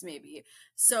 times maybe.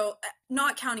 So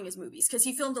not counting his movies, because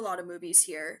he filmed a lot of movies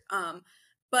here.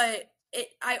 But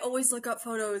I always look up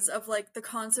photos of like the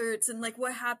concerts and like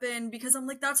what happened, because I'm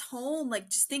like, that's home. Like,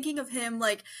 just thinking of him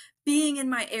like being in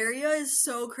my area is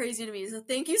so crazy to me. So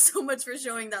thank you so much for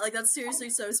showing that. Like, that's seriously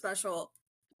so special.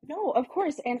 No, of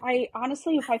course. And I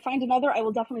honestly, if I find another, I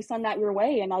will definitely send that your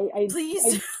way. And I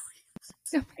please.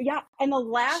 Yeah, and the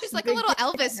last, she's like a little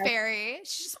Elvis fairy.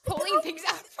 She's just pulling things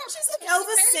out from. She's like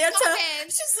Elvis Santa. Common.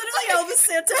 She's literally Elvis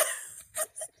Santa.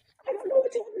 I don't know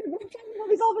what to do. I'm trying to have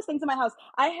these Elvis things in my house.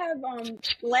 I have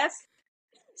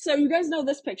so you guys know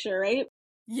this picture, right?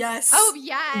 Yes. Oh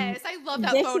yes, I love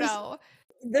that photo.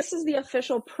 This is the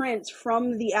official print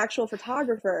from the actual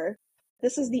photographer.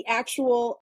 This is the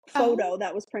actual photo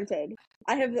that was printed.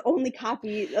 I have the only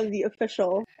copy of the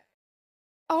official.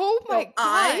 Oh my gosh.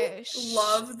 I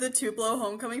love the Tupelo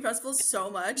Homecoming Festival so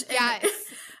much. And yes.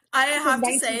 I have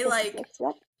to say, like,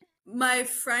 my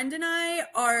friend and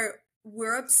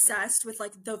we're obsessed with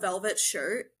like the velvet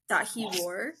shirt that he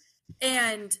wore.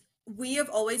 And we have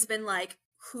always been like,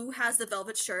 who has the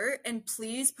velvet shirt, and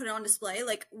please put it on display.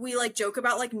 Like, we like joke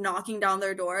about like knocking down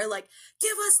their door, like,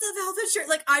 give us the velvet shirt.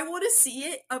 Like, I want to see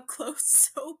it up close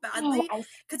so badly,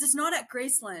 because it's not at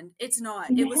Graceland. It's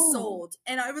not. It was sold,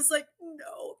 and I was like,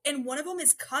 no. And one of them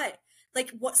is cut.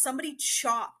 Like, what, somebody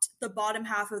chopped the bottom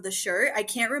half of the shirt. I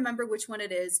can't remember which one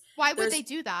it is. Why would they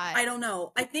do that? I don't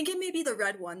know. I think it may be the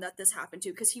red one that this happened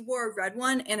to, because he wore a red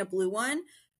one and a blue one.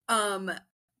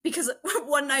 Because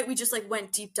one night we just like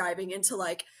went deep diving into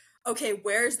like, okay,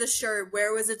 where's the shirt?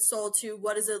 Where was it sold to?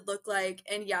 What does it look like?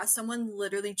 And yeah, someone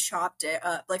literally chopped it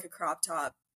up like a crop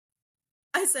top.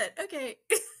 I said, okay.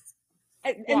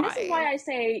 And this is why I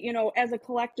say, you know, as a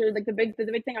collector, like the big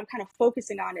thing I'm kind of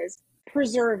focusing on is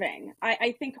preserving.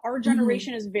 I think our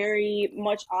generation is very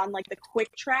much on like the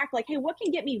quick track, like, hey, what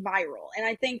can get me viral? And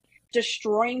I think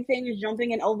destroying things,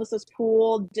 jumping in Elvis's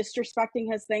pool, disrespecting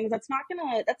his things, that's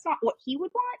not what he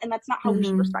would want, and that's not how we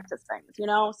should respect his things, you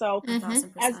know? So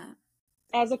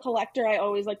as a collector, I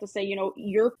always like to say, you know,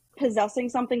 you're possessing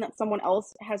something that someone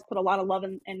else has put a lot of love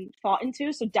and thought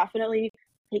into, so definitely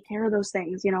take care of those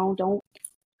things, you know, don't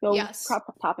go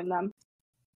topping them.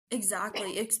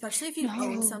 Exactly, especially if you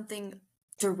own something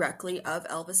directly of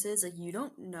Elvis's, like, you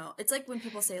don't know. It's like when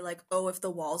people say like, oh, if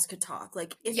the walls could talk,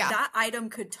 like, if that item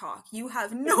could talk, you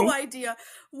have no idea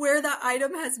where that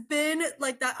item has been.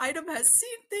 Like, that item has seen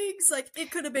things, like,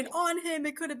 it could have been on him,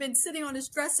 it could have been sitting on his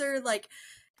dresser. Like,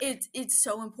 it's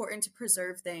so important to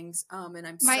preserve things.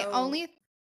 And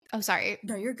oh, sorry.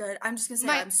 No, you're good. I'm just gonna say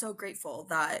I'm so grateful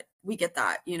that we get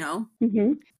that, you know?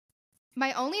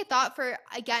 My only thought for,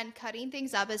 again, cutting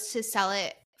things up is to sell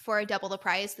it for double the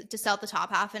price, to sell the top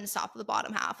half and stop the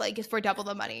bottom half, like, it's for double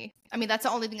the money. I mean, that's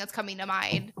the only thing that's coming to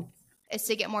mind, is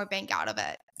to get more bank out of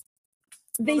it.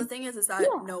 Well, the thing is that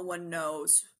no one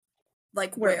knows,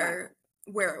 like, where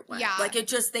it went. Yeah. Like,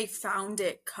 they found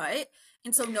it cut,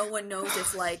 and so no one knows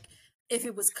if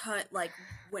it was cut, like,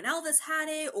 when Elvis had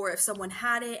it, or if someone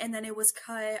had it and then it was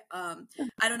cut.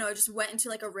 I don't know. I just went into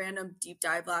like a random deep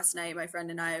dive last night. My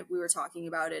friend and we were talking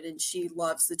about it, and she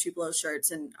loves the Tupelo shirts,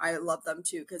 and I love them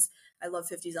too, because I love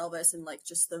 50s Elvis, and like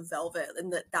just the velvet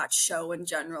and that show in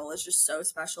general is just so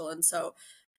special. And so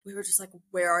we were just like,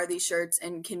 where are these shirts,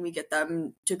 and can we get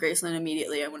them to Graceland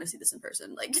immediately? I want to see this in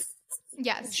person. Like,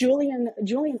 yes. Julian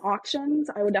Auctions,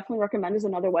 I would definitely recommend, is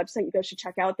another website you guys should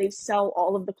check out. They sell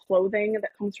all of the clothing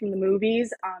that comes from the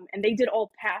movies, and they did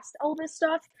all past Elvis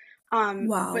stuff.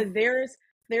 Wow. But theirs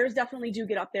definitely do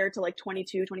get up there to like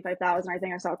 22, 25,000. I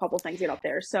think I saw a couple things get up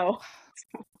there. So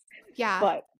yeah.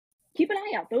 But keep an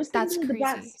eye out. Those things That's are the crazy.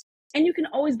 best. And you can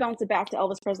always bounce it back to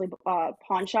Elvis Presley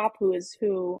Pawn Shop,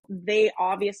 who they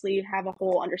obviously have a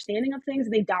whole understanding of things.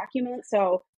 They document.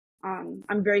 So I'm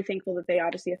very thankful that they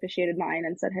obviously officiated mine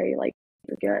and said, hey, like,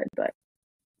 you're good. But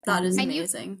that is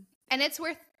amazing. And it's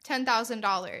worth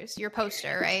 $10,000, your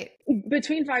poster, right?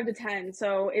 Between 5 to 10.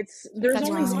 So there's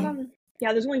only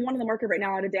one on the market right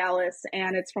now out of Dallas,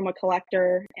 and it's from a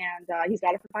collector, and he's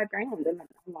got it for $5,000. And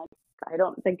I'm like, I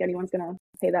don't think anyone's gonna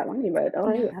pay that money, but all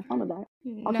right, have fun with that.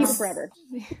 I'll keep it forever.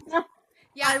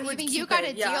 Yeah, even you got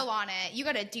a deal on it. You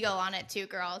got a deal on it too,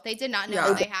 girl. They did not know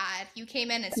what they had. You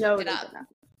came in and swooped it up.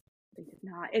 They did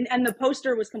not. And the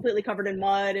poster was completely covered in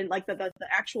mud, and like the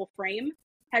actual frame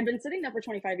had been sitting there for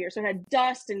 25 years. So it had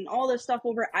dust and all this stuff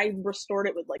over it. I restored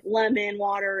it with like lemon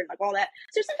water and like all that.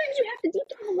 So sometimes you have to deep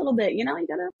dive a little bit, you know, you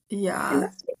gotta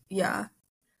investigate. Yeah.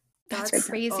 That's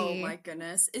crazy. Oh my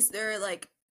goodness. Is there like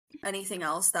anything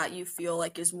else that you feel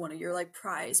like is one of your like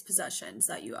prized possessions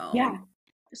that you own? Yeah.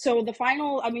 So the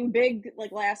final, big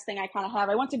like last thing I kind of have,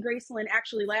 I went to Graceland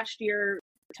actually last year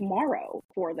tomorrow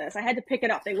for this. I had to pick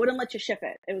it up. They wouldn't let you ship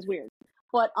it. It was weird.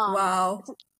 But wow.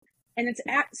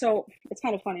 So it's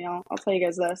kind of funny. I'll tell you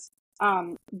guys this.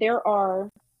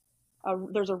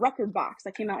 There's a record box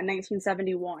that came out in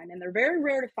 1971, and they're very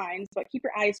rare to find, but keep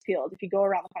your eyes peeled if you go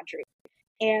around the country.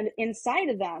 And inside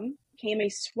of them came a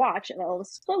swatch of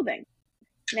Elvis clothing.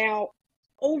 Now,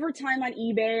 over time on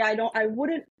eBay, I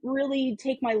wouldn't really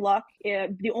take my luck.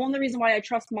 The only reason why I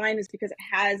trust mine is because it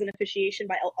has an officiation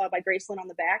by Graceland on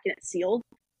the back, and it's sealed.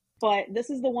 But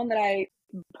this is the one that I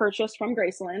purchased from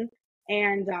Graceland,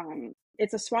 and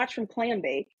it's a swatch from Clam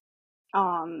Bake,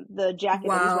 the jacket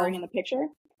that he's wearing in the picture.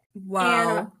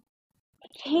 Wow. And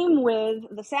it came with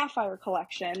the Sapphire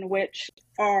Collection, which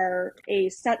are a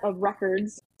set of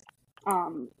records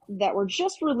that were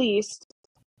just released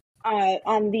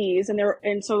on these,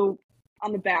 and so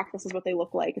on the back, this is what they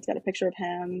look like. It's got a picture of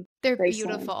him. They're Graceland.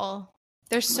 Beautiful.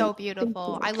 They're so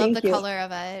beautiful. I love the color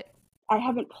of it. I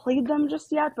haven't played them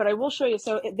just yet, but I will show you.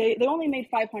 So they only made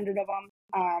 500 of them,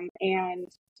 and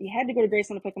you had to go to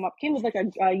Graceland to pick them up. Came with like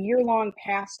a year-long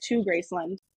pass to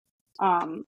Graceland,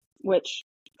 which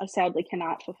I sadly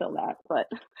cannot fulfill that, but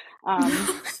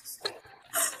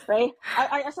right?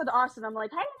 I said to Austin, I'm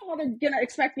like, I don't know how they're gonna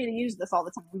expect me to use this all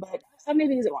the time, but I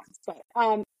maybe use it once. But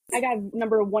I got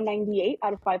number 198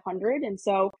 out of 500, and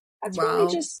so that's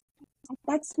really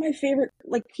that's my favorite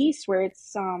like piece where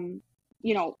it's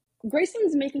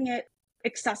Graceland's making it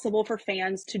accessible for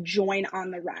fans to join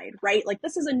on the ride, right? Like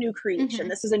this is a new creation,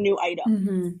 this is a new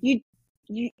item. You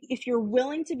if you're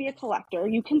willing to be a collector,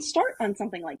 you can start on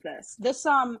something like this. This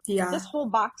whole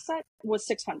box set was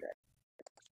 $600.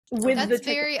 That's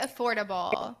very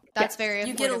affordable. That's very affordable.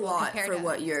 You get a lot for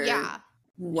what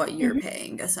you're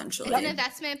paying, essentially. It's an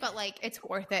investment, but like it's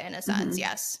worth it in a sense.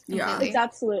 Yes. Yeah. It's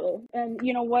absolutely. And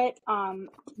you know what?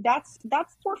 That's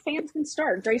where fans can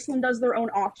start. Graceland does their own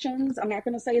auctions. I'm not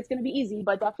going to say it's going to be easy,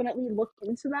 but definitely look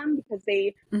into them because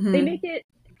they make it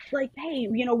like, hey,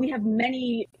 we have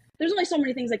there's only so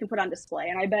many things they can put on display.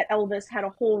 And I bet Elvis had a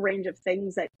whole range of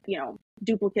things that,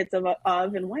 duplicates of,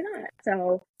 and why not?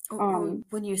 So,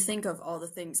 when you think of all the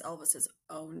things Elvis has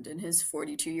owned in his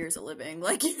 42 years of living,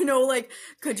 like,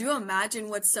 could you imagine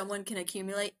what someone can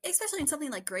accumulate, especially in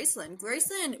something like Graceland?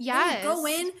 Graceland, yes. When you go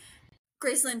in,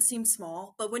 Graceland seems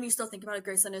small, but when you still think about it,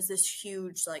 Graceland is this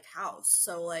huge, like, house.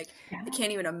 So, like, I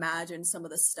can't even imagine some of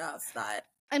the stuff that.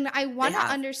 And I want to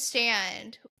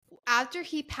understand, after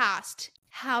he passed,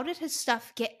 how did his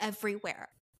stuff get everywhere?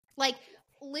 Like,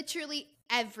 literally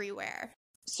everywhere.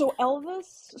 So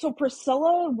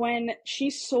Priscilla, when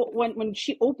she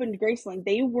opened Graceland,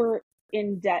 they were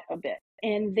in debt a bit,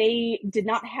 and they did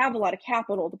not have a lot of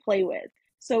capital to play with.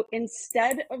 So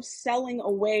instead of selling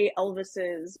away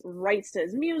Elvis's rights to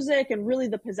his music and really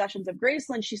the possessions of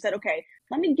Graceland, she said, okay,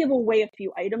 let me give away a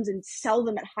few items and sell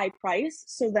them at high price,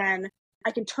 so then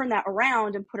I can turn that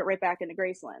around and put it right back into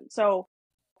Graceland. So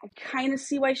I kind of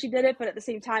see why she did it, but at the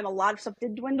same time, a lot of stuff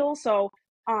did dwindle. So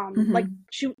like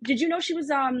did you know she was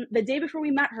the day before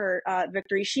we met her,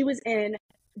 Victory, she was in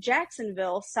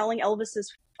Jacksonville selling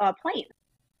Elvis's plane.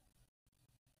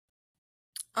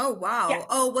 Oh wow. Yeah.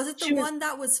 Oh, was it the one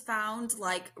that was found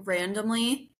like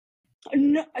randomly?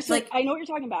 No, so like I know what you're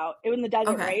talking about. It was in the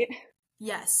desert, right?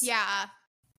 Yes. Yeah.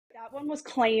 That one was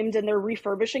claimed and they're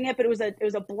refurbishing it, but it was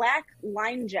a black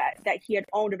line jet that he had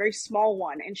owned, a very small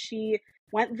one, and she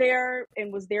went there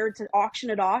and was there to auction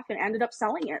it off and ended up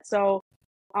selling it. So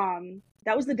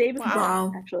that was the day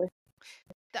before, actually.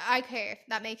 Okay,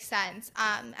 that makes sense.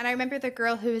 And I remember the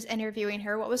girl who was interviewing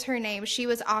her. What was her name? She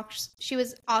was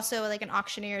also like an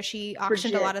auctioneer. She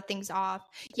auctioned a Brigitte. lot of things off.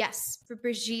 Yes,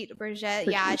 Brigitte. Brigitte.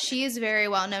 Yeah, she is very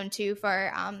well known too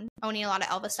for owning a lot of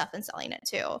Elvis stuff and selling it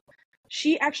too.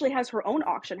 She actually has her own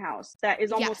auction house that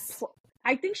is almost. Yes.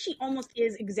 I think she almost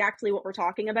is exactly what we're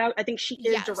talking about. I think she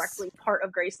is directly part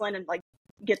of Graceland and like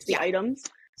gets the items.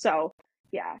 So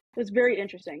yeah, it was very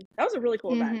interesting. That was a really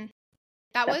cool event.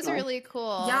 That was really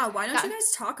cool. Yeah, why don't you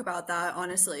guys talk about that,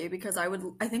 honestly? Because I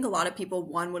think a lot of people,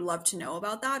 would love to know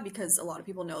about that, because a lot of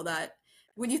people know that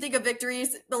when you think of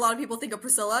victories, a lot of people think of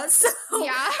Priscilla. So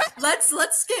yeah.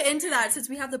 let's get into that, since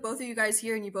we have the both of you guys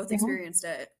here and you both experienced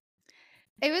it.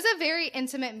 It was a very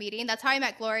intimate meeting. That's how I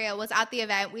met Gloria, was at the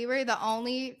event. We were the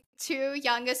only two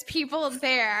youngest people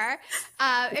there.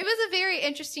 It was a very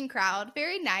interesting crowd,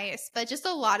 very nice, but just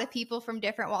a lot of people from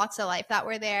different walks of life that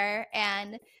were there.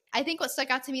 And I think what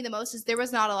stuck out to me the most is there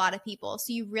was not a lot of people.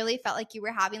 So you really felt like you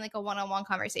were having like a one-on-one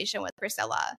conversation with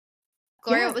Priscilla.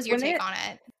 Gloria, what was your take on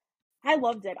it? I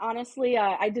loved it. Honestly,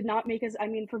 I did not make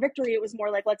for Victory, it was more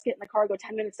like, let's get in the car, go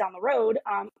 10 minutes down the road.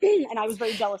 And I was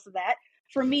very jealous of that.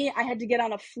 For me, I had to get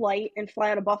on a flight and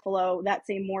fly out of Buffalo that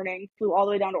same morning, flew all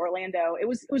the way down to Orlando. It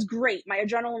was great. My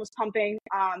adrenaline was pumping,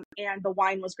 and the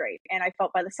wine was great. And I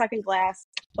felt by the second glass,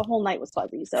 the whole night was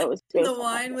fuzzy. So it was the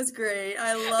wine was great.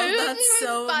 I love that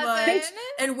so much.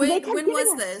 And when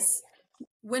was this?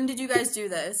 When did you guys do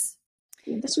this?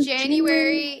 This was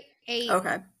January 8th.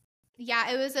 Okay.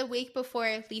 Yeah, it was a week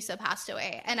before Lisa passed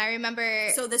away. And I remember...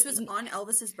 So this was on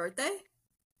Elvis's birthday?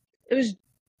 It was...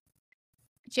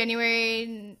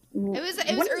 January...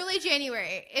 It was early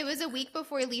January. It was a week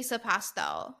before Lisa passed,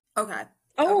 though. Okay.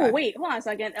 Oh, wait, hold on a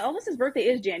second. Elvis's birthday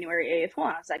is January 8th. Hold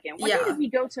on a second. What day did we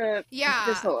go to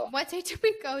Priscilla? What day did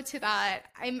we go to that?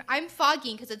 I'm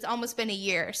fogging because it's almost been a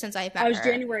year since I met her. It was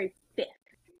January 5th.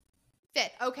 5th.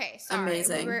 Okay, sorry.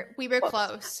 Amazing. We were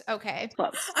close. Okay.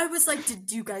 Close. I was like, did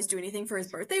you guys do anything for his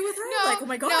birthday with her? No, like, oh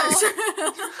my gosh.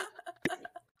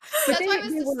 That's why it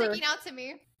was sticking out to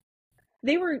me.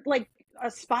 They were like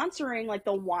sponsoring like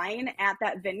the wine at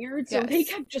that vineyard, so they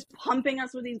kept just pumping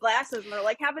us with these glasses, and they're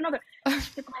like, have another.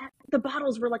 The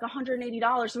bottles were like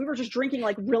 $180, so we were just drinking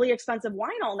like really expensive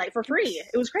wine all night for free.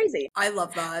 It was crazy. I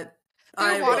love that.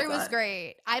 Their water was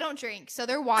great. I don't drink, so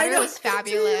their water was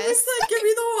fabulous. It was like, give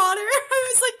me the water.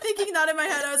 I was like thinking that in my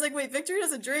head. I was like, wait, Victory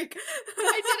doesn't drink.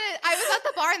 I didn't. I was at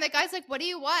the bar and the guy's like, what do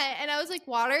you want? And I was like,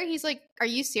 water. He's like, are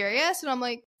you serious? And I'm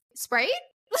like, Sprite?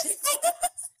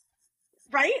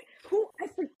 Right? Who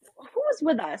was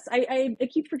with us? I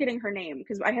keep forgetting her name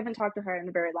because I haven't talked to her in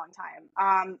a very long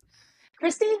time.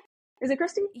 Christy? Is it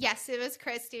Christy? Yes, it was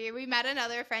Christy. We met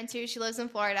another friend too. She lives in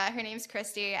Florida. Her name's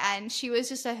Christy, and she was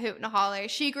just a hoot and a holler.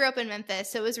 She grew up in Memphis,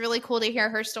 so it was really cool to hear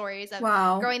her stories of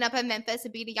growing up in Memphis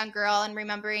and being a young girl and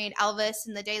remembering Elvis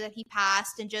and the day that he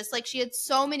passed, and just like she had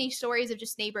so many stories of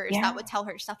just neighbors that would tell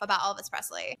her stuff about Elvis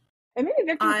Presley. And maybe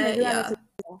Victor can do that.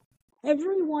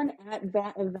 Everyone at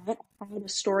that event had a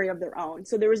story of their own.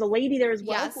 So there was a lady there as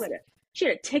well who had she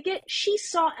had a ticket. She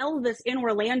saw Elvis in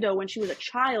Orlando when she was a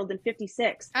child in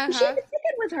 '56. And she had a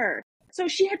ticket with her. So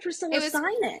she had Priscilla sign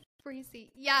it. Crazy.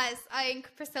 Yes.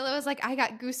 Priscilla was like, I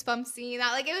got goosebumps seeing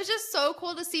that. Like, it was just so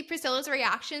cool to see Priscilla's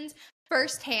reactions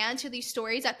firsthand to these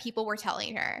stories that people were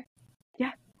telling her.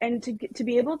 Yeah. And to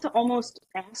be able to almost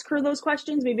ask her those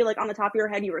questions, maybe like on the top of your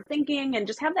head you were thinking, and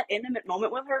just have that intimate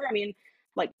moment with her. I mean,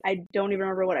 like, I don't even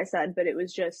remember what I said, but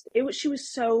she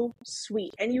was so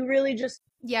sweet. And you really just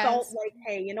felt like,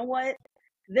 hey, you know what?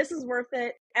 This is worth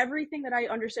it. Everything that I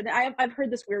understood. I've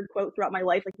heard this weird quote throughout my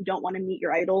life, like, you don't want to meet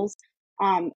your idols.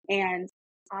 And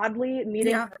oddly,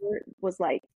 meeting her was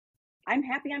like, I'm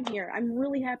happy I'm here. I'm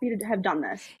really happy to have done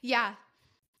this. Yeah.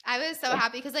 I was so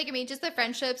happy because, like, I mean, just the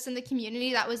friendships and the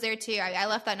community that was there, too. I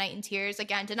left that night in tears.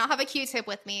 Again, did not have a Q-tip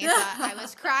with me, but I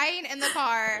was crying in the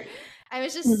car. I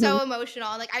was just so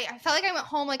emotional. Like, I felt like I went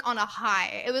home, like, on a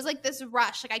high. It was, like, this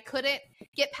rush. Like, I couldn't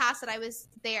get past that I was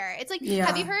there. It's like,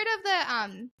 have you heard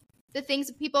of the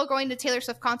things people going to Taylor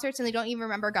Swift concerts and they don't even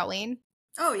remember going?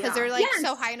 Oh, yeah. Because they're, like,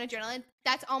 so high on adrenaline.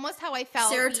 That's almost how I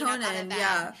felt. Serotonin,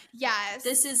 yeah. Yes.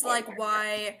 This is, like,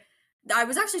 why... I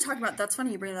was actually talking about... That's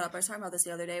funny you bring that up. I was talking about this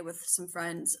the other day with some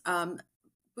friends.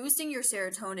 Boosting your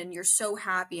serotonin, you're so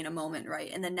happy in a moment, right?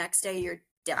 And the next day you're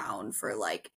down for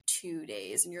like 2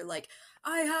 days and you're like,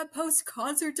 I have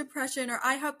post-concert depression, or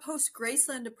I have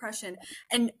post-Graceland depression.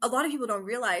 And a lot of people don't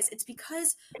realize it's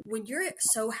because when you're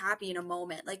so happy in a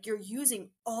moment, like you're using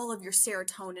all of your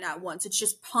serotonin at once. It's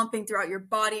just pumping throughout your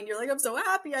body and you're like, I'm so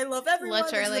happy. I love everyone.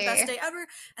 This is the best day ever.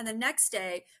 And the next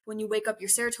day when you wake up, your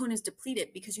serotonin is depleted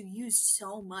because you used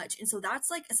so much. And so that's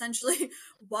like essentially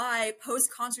why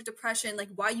post-concert depression, like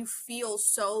why you feel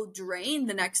so drained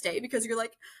the next day, because you're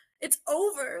like, it's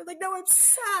over. Like, no, I'm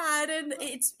sad. And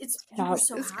it's you were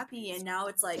so happy. And now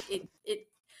it's like, it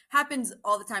happens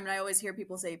all the time. And I always hear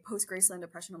people say post Graceland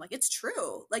depression. I'm like, it's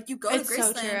true. Like you go to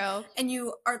Graceland and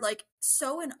you are like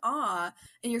so in awe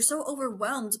and you're so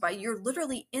overwhelmed by, you're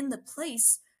literally in the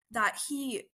place that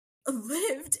he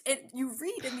lived, and you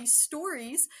read in these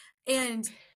stories, and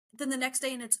then the next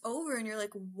day and it's over and you're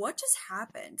like, what just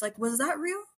happened? Like, was that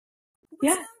real?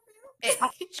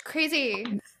 It's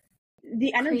crazy.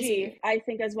 The energy, I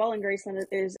think, as well in Graceland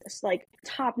is like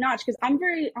top notch, because I'm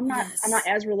not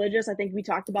as religious. I think we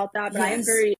talked about that, but I am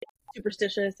very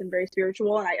superstitious and very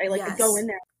spiritual, and I like to go in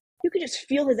there. You could just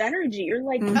feel his energy. You're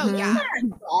like, oh yeah,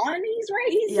 gone. He's right.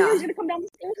 He's gonna come down the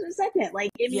stairs in a second.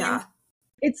 Like, I mean,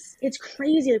 it's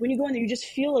crazy. Like when you go in there, you just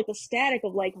feel like the static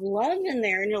of like love in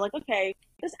there, and you're like, okay,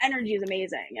 this energy is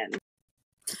amazing,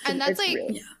 and that's like.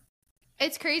 Really,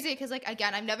 it's crazy because, like,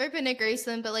 again, I've never been to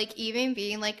Graceland, but, like, even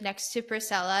being, like, next to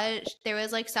Priscilla, there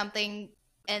was, like, something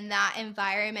in that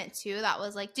environment, too, that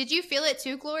was, like, did you feel it,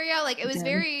 too, Gloria? Like, it was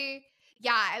very,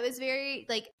 it was very,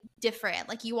 like, different.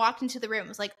 Like, you walked into the room, it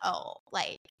was like, oh,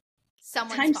 like,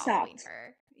 someone's following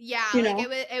her. Yeah, like,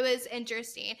 it was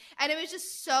interesting. And it was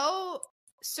just so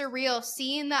surreal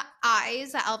seeing the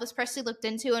eyes that Elvis Presley looked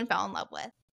into and fell in love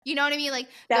with. You know what I mean? Like,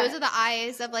 those are the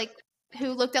eyes of, like,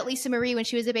 who looked at Lisa Marie when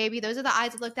she was a baby. Those are the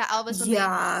eyes that looked at Elvis when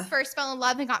they first fell in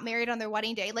love and got married on their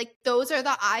wedding day. Like, those are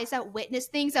the eyes that witness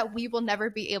things that we will never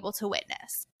be able to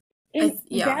witness. And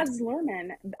Baz Luhrmann,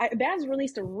 Baz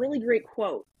released a really great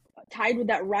quote tied with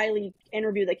that Riley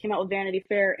interview that came out with Vanity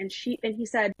Fair, and he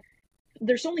said,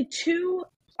 there's only two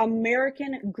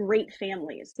American great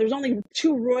families. There's only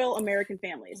two royal American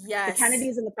families. The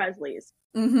Kennedys and the Presleys.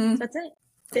 Mm-hmm. That's it.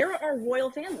 There are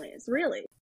royal families, really.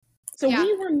 So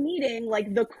we were meeting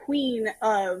like the queen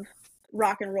of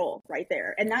rock and roll right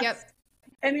there. And that's,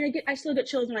 I mean, I still get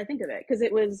chills when I think of it, because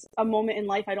it was a moment in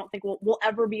life I don't think we'll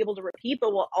ever be able to repeat,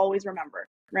 but we'll always remember,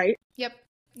 right? Yep.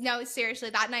 No, seriously,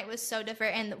 that night was so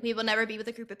different, and we will never be with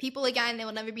a group of people again. It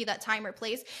will never be that time or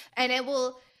place. And it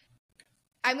will,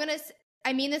 I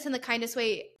mean this in the kindest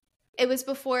way. It was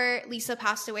before Lisa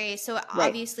passed away. So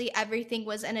obviously everything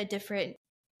was in a different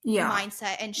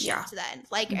mindset and shift then.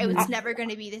 Like, it was never going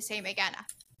to be the same again.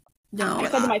 No.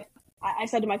 I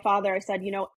said to my father, I said,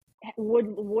 you know,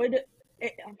 would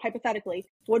hypothetically,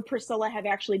 would Priscilla have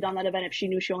actually done that event if she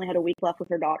knew she only had a week left with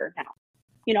her daughter now?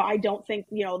 You know, I don't think,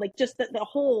 you know, like, just the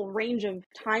whole range of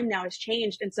time now has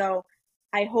changed. And so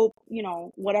I hope, you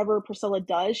know, whatever Priscilla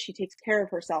does, she takes care of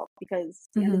herself, because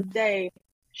at the end of the day,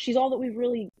 she's all that we've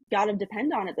really got to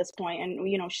depend on at this point. And,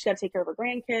 you know, she's got to take care of her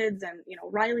grandkids, and, you know,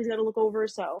 Riley's got to look over.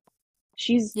 So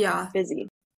she's busy.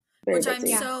 Which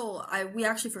busy. We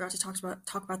actually forgot to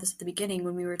talk about this at the beginning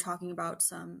when we were talking about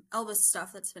some Elvis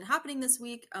stuff that's been happening this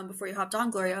week, before you hopped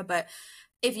on, Gloria. But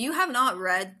if you have not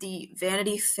read the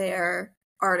Vanity Fair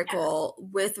article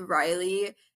with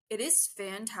Riley, it is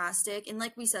fantastic. And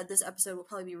like we said, this episode will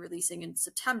probably be releasing in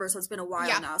September. So it's been a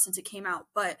while now since it came out.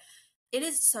 But it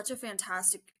is such a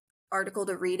fantastic article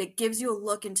to read. It gives you a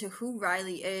look into who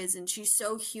Riley is, and she's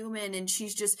so human, and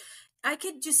she's just, I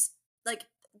could just, like,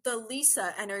 the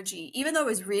Lisa energy, even though I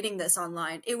was reading this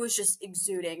online, it was just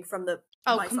exuding from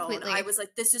my phone. I was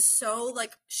like, this is so,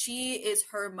 like, she is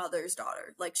her mother's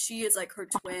daughter. Like, she is like her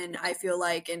twin, I feel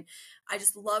like, and I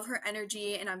just love her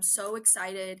energy, and I'm so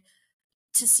excited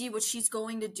to see what she's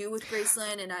going to do with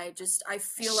Graceland, and I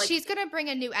feel like she's gonna bring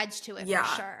a new edge to it for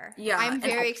sure. I'm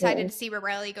very excited to see where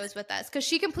Riley goes with this, because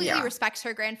she completely respects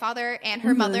her grandfather and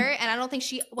her mother, and I don't think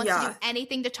she wants to do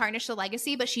anything to tarnish the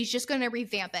legacy, but she's just gonna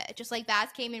revamp it, just like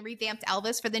Baz came and revamped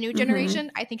Elvis for the new generation.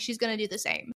 I think she's gonna do the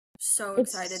same. So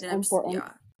excited. And important.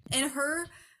 And her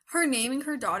naming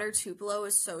her daughter Tupelo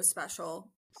is so special.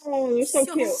 Oh, they're so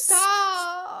cute.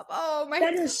 Stop. Oh my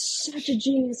God. That is such a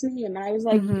genius name. And I was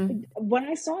like, when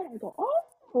I saw it, I go,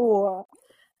 oh.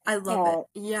 I love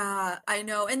it. Yeah, I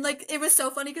know. And like, it was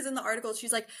so funny because in the article,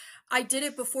 she's like, I did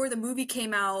it before the movie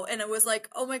came out. And it was like,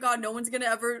 oh my God, no one's going to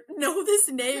ever know this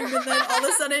name. And then all of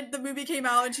a sudden the movie came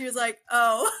out and she was like,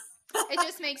 oh. It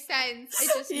just makes sense. It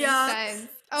just makes sense.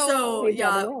 Oh. So,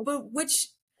 yeah. But which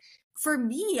For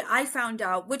me, I found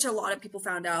out, which a lot of people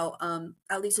found out,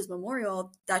 at Lisa's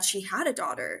memorial, that she had a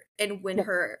daughter. And when Yep.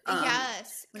 her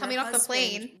Yes, when her coming off the husband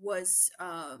plane. was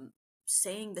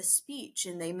saying the speech,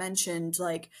 and they mentioned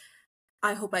like,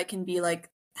 I hope I can be like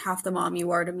half the mom you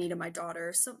are to me to my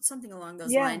daughter, something along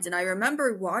those Yeah. lines. And I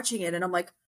remember watching it, and I'm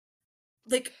like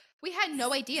We had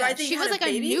no idea. right, that She you was had a like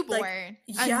a baby, like, newborn.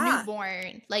 A yeah.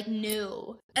 newborn. Like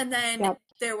new. And then Yep.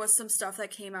 there was some stuff that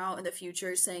came out in the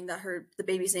future saying that the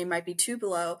baby's name might be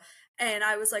Tupelo. And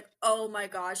I was like, oh my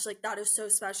gosh, like that is so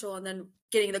special. And then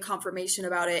getting the confirmation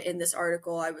about it in this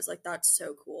article, I was like, that's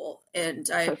so cool. And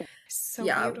So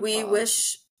yeah, we beautiful.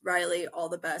 wish Riley all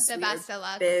the best. The We best are of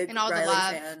luck big and all the Riley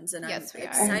love. fans, and Yes, I'm we are.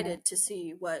 excited to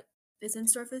see what is in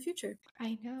store for the future.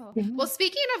 I know. Yeah. Well,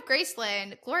 speaking of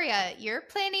Graceland, Gloria, you're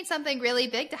planning something really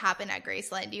big to happen at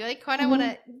Graceland. Do you like kind of want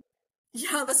to?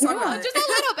 Yeah, let's talk about it. Just a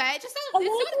little bit. Just A it's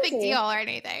little not a big crazy. deal or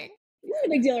anything. It's not a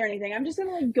big deal or anything. I'm just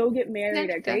gonna like go get married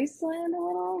at Yeah. Graceland a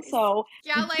little. So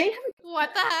Yeah, they like have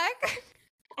what the heck?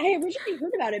 I originally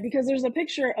heard about it because there's a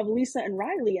picture of Lisa and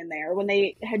Riley in there when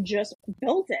they had just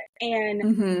built it.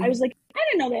 And I was like, I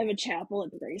didn't know they have a chapel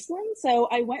at Graceland. So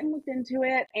I went and looked into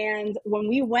it. And when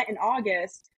we went in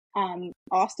August,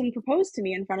 Austin proposed to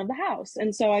me in front of the house.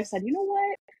 And so I said, you know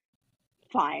what?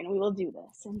 Fine, we will do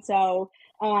this. And so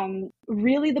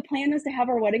really the plan is to have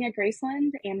our wedding at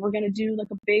Graceland, and we're going to do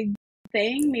like a big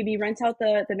thing, maybe rent out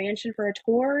the mansion for a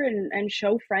tour and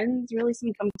show friends really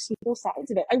some cool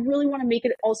sides of it. I really want to make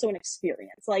it also an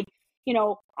experience. Like, you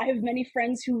know, I have many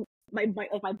friends who like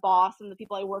my boss and the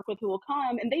people I work with who will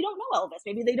come, and they don't know Elvis.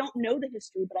 Maybe they don't know the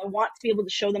history, but I want to be able to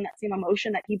show them that same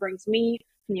emotion that he brings me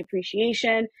and the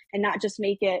appreciation, and not just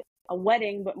make it a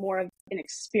wedding, but more of an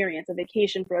experience, a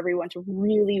vacation for everyone to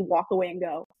really walk away and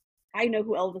go, I know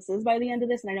who Elvis is by the end of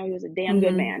this, and I know he was a damn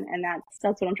good man. And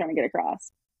that's what I'm trying to get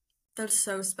across. That's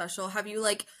so special. Have you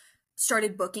like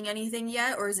started booking anything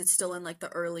yet, or is it still in like the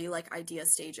early like idea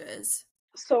stages?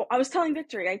 So I was telling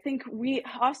Victory, I think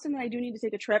Austin and I do need to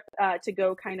take a trip to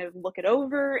go kind of look it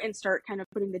over and start kind of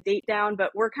putting the date down,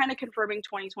 but we're kind of confirming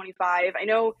 2025. I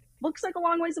know looks like a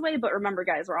long ways away, but remember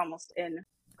guys, we're almost in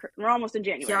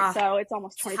January, so it's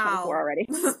almost 2024 already.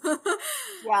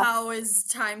 Yeah. How is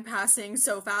time passing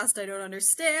so fast? I don't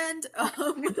understand.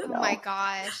 Oh my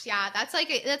gosh. Yeah, that's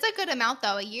a good amount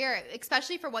though, a year,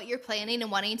 especially for what you're planning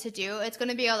and wanting to do. It's going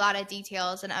to be a lot of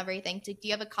details and everything. Do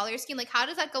you have a color scheme? Like, how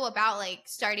does that go about, like,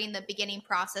 starting the beginning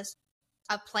process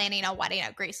of planning a wedding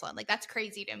at Graceland? Like, that's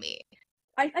crazy to me.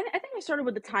 I think I started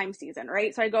with the time season,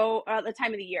 right? So I go the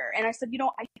time of the year, and I said, you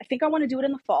know, I think I want to do it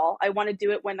in the fall. I want to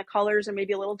do it when the colors are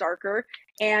maybe a little darker,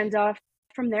 and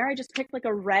from there I just picked like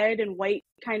a red and white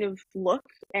kind of look,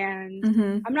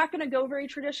 and I'm not going to go very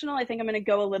traditional. I think I'm going to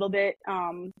go a little bit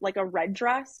like a red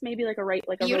dress, maybe like a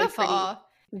beautiful, really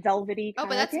pretty velvety. Oh,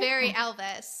 but that's very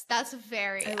Elvis. That's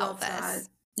very I Elvis. Love that.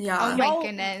 Yeah. Oh my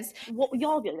goodness. Well,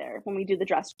 y'all be there when we do the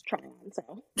dress try on.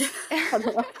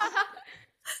 So.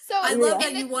 So I love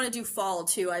that you want to do fall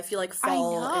too. I feel like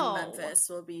fall in Memphis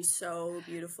will be so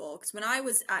beautiful. Because when I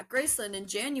was at Graceland in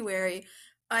January,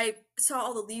 I saw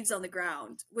all the leaves on the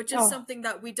ground, which is something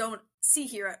that we don't see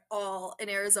here at all in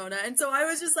Arizona. And so I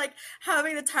was just like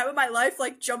having the time of my life,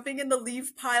 like jumping in the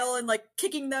leaf pile and like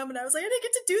kicking them. And I was like, I didn't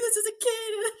get to do this as a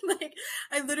kid. And like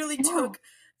I literally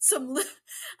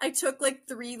took like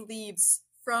 3 leaves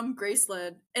from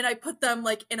Graceland and I put them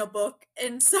like in a book.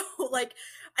 And so like,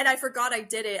 and I forgot I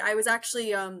did it. I was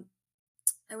actually, I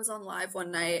was on live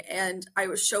one night and I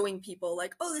was showing people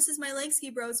like, oh, this is my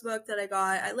Langsky Bros book that I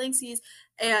got at Langsky's.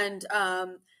 And,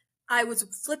 I was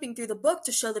flipping through the book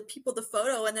to show the people the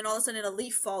photo. And then all of a sudden a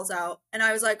leaf falls out. And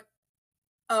I was like,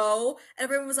 oh, and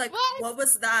everyone was like, what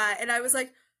was that? And I was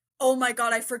like, oh my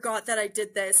God, I forgot that I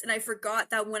did this. And I forgot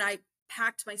that when I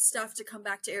packed my stuff to come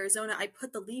back to Arizona, I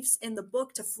put the leaves in the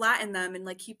book to flatten them and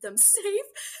like keep them safe.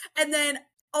 And then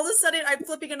all of a sudden I'm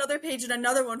flipping another page and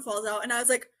another one falls out. And I was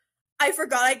like, I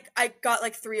forgot I got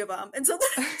like 3 of them. And so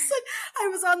then I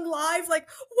was on live, like,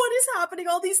 what is happening?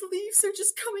 All these leaves are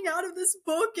just coming out of this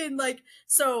book. And like,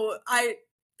 so I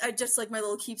just like my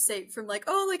little keepsake from like,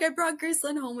 oh, like I brought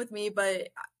Graceland home with me. But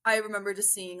I remember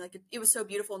just seeing like, it was so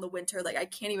beautiful in the winter. Like I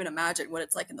can't even imagine what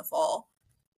it's like in the fall.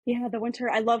 Yeah, the winter.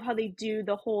 I love how they do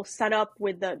the whole setup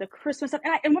with the Christmas stuff.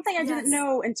 And one thing I didn't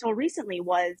know until recently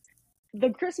was the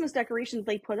Christmas decorations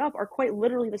they put up are quite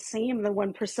literally the same than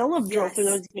when Priscilla drove through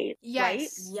those gates, right?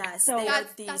 Yes. So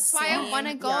that's why I want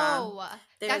to go.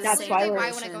 Yeah. That's why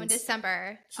I want to go in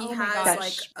December. He has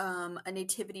like a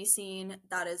nativity scene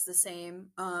that is the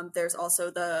same. There's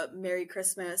also the Merry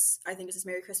Christmas. I think it says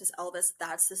Merry Christmas Elvis.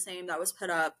 That's the same that was put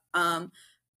up.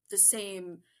 The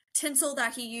same tinsel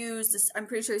that he used. I'm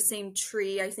pretty sure same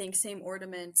tree, I think, same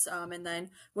ornaments. And then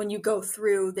when you go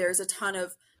through, there's a ton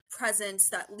of presents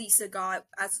that Lisa got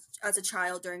as a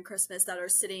child during Christmas that are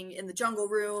sitting in the jungle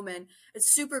room, and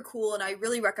it's super cool. And I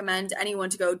really recommend anyone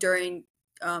to go during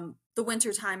the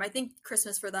winter time. I think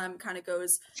Christmas for them kind of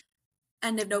goes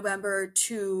end of November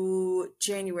to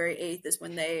January 8th is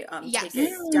when they take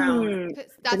it down.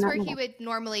 That's where he would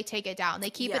normally take it down.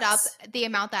 They keep it up the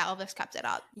amount that Elvis kept it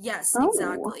up. Yes,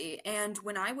 exactly. And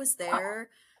when I was there,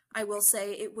 I will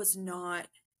say it was not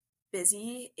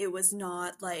busy. It was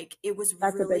not like, it was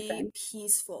really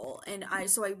peaceful. And I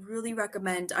really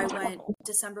recommend, I went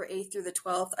December 8th through the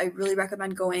 12th. I really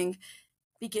recommend going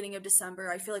beginning of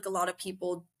December. I feel like a lot of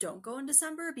people don't go in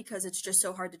December because it's just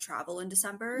so hard to travel in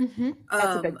December.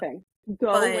 That's a big thing.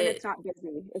 Go when it's not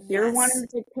busy. If you're wanting to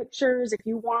take pictures, if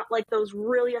you want like those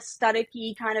really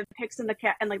aesthetic-y kind of pics in the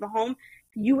and like the home,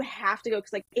 you have to go,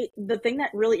 because like the thing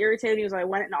that really irritated me was I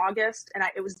went in August, and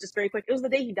it was just very quick. It was the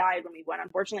day he died when we went.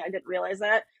 Unfortunately, I didn't realize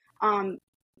that.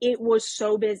 It was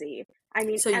so busy. I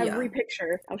mean, every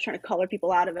picture, I was trying to color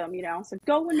people out of them, you know? So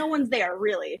go when no one's there,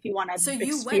 really, if you want to So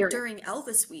you went during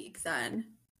Elvis week, then?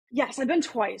 Yes, I've been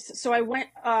twice. So I went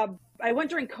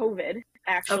during COVID,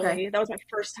 actually. Okay. That was my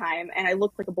first time, and I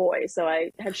looked like a boy. So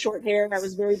I had short hair, and I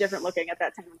was very different looking at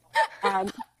that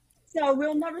time. So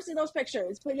we'll never see those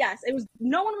pictures. But yes,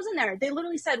 no one was in there. They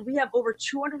literally said we have over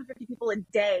 250 people a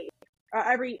day,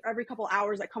 every couple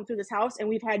hours that come through this house, and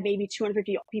we've had maybe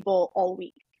 250 people all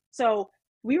week. So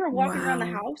we were walking around the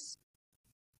house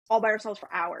all by ourselves for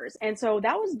hours. And so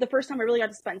that was the first time I really got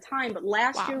to spend time. But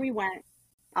last year we went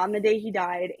on the day he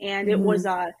died, and it was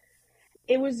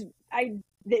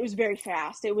very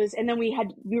fast. And then we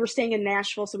were staying in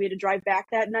Nashville, so we had to drive back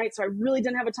that night. So I really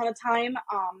didn't have a ton of time.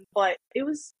 But it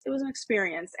was an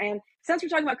experience. And since we're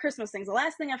talking about Christmas things, the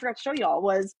last thing I forgot to show y'all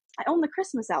was I own the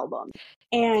Christmas album.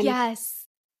 And yes.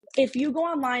 If you go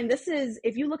online,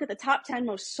 if you look at the top 10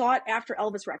 most sought after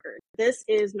Elvis records, this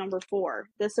is number 4.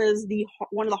 This is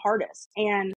one of the hardest.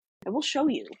 And I will show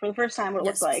you for the first time what it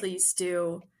looks like. Please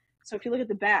do. So if you look at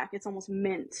the back, it's almost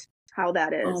mint how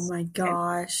that is. Oh my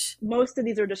gosh. And most of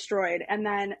these are destroyed. And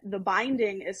then the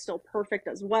binding is still perfect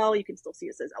as well. You can still see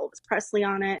it says Elvis Presley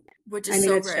on it. Which is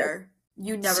so rare.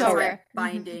 You never get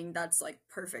binding that's like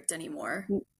perfect anymore.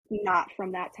 Not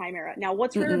from that time era. Now,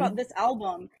 what's rare about this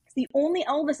album, it's the only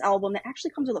Elvis album that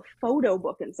actually comes with a photo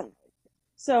book inside.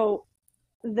 So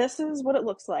this is what it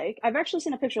looks like. I've actually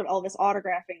seen a picture of Elvis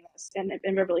autographing this in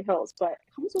Beverly Hills, but it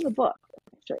comes with a book of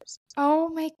pictures. Oh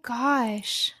my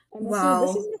gosh. And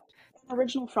this is an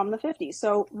original from the 50s.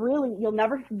 So really,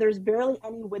 there's barely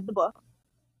any with the book.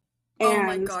 And oh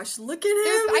my gosh, look at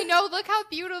him. I know, look how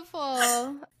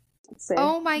beautiful.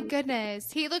 Oh my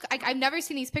goodness. I've never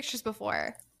seen these pictures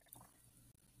before.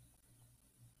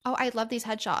 Oh, I love these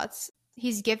headshots.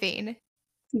 He's giving.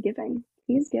 He's giving.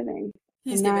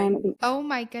 Oh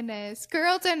my goodness.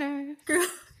 Girl dinner.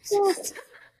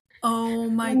 Oh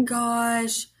my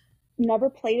gosh. Never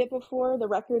played it before. The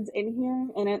record's in here,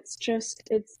 and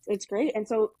it's great. And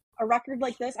so a record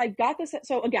like this, I got this.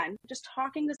 So again, just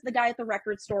talking to the guy at the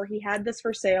record store, he had this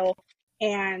for sale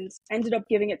and ended up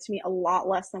giving it to me a lot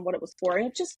less than what it was for. And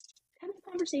it's just kind of a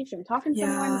conversation, talking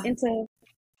someone into,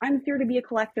 I'm here to be a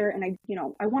collector, and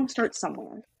I want to start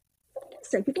somewhere.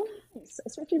 So people,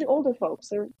 especially the older folks,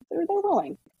 they're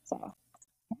willing. So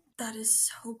that is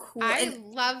so cool. I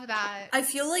love that. I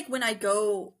feel like when I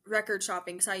go record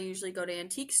shopping, because I usually go to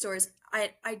antique stores,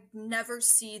 I never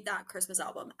see that Christmas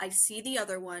album. I see the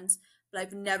other ones, but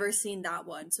I've never seen that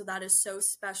one. So that is so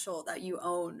special that you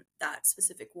own that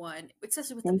specific one,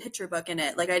 especially with the picture book in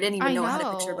it. Like, I didn't even know I had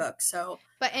a picture book. So,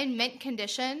 but in mint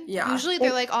condition. Yeah. Usually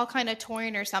they're like all kind of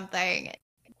torn or something.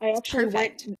 I actually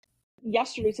went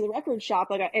yesterday to the record shop,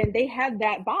 and they had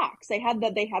that box. They had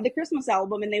the Christmas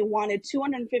album, and they wanted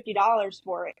 $250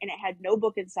 for it, and it had no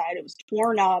book inside. It was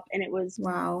torn up, and it was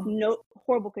no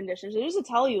horrible conditions. So just to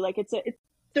tell you, like,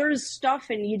 there's stuff,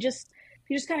 and you just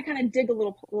kind of dig a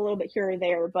little bit here or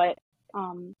there, but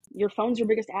your phone's your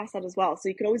biggest asset as well. So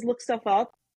you could always look stuff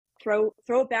up, throw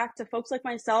it back to folks like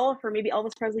myself, or maybe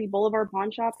Elvis Presley Boulevard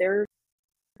Pawn Shop. We're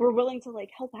willing to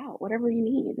like help out, whatever you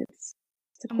need. It's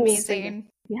a cool amazing thing.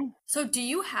 Yeah. So do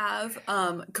you have,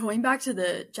 going back to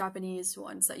the Japanese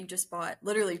ones that you just bought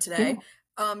literally today,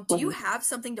 do you have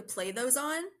something to play those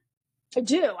on? I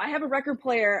do. I have a record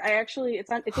player.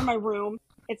 It's in my room.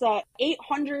 It's a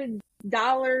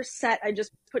 $800 set I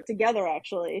just put together,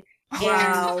 actually.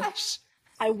 Wow.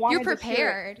 You're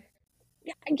prepared.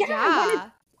 Yeah.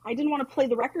 I didn't want to play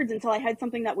the records until I had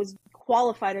something that was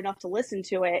qualified enough to listen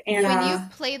to it. And when you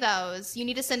play those, you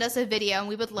need to send us a video, and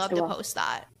we would love to post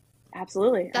that.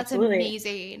 Absolutely, That's absolutely.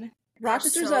 amazing.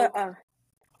 Rochester's So a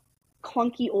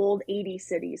clunky old 80s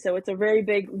city, so it's a very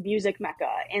big music mecca.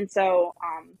 And so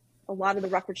a lot of the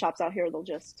record shops out here, they'll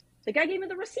just, the guy gave me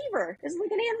the receiver. It's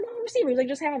like an $800 receiver. He's like,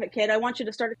 just have it, kid. I want you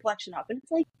to start a collection up. And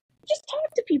it's like, just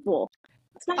talk to people.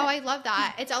 It's not, Oh, I love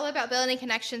that. It's all about building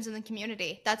connections in the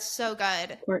community. That's so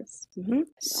good. of course. Mm-hmm.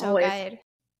 So Always. good.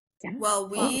 Yeah.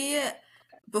 well,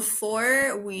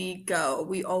 before we go,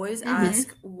 we always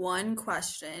ask one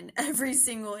question every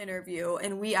single interview,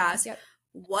 and we ask,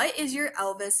 what is your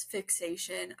Elvis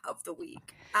fixation of the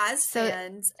week? As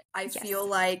fans, I feel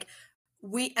like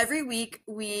every week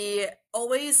we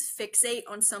always fixate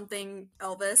on something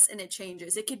Elvis, and it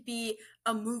changes. It could be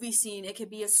a movie scene, it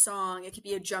could be a song, it could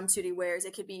be a jumpsuit he wears,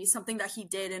 it could be something that he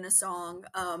did in a song.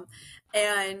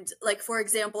 And like, for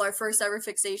example, our first ever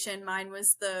fixation, mine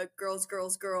was the girls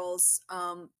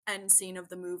end scene of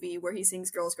the movie where he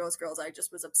sings girls, girls, girls. I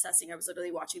just was obsessing. I was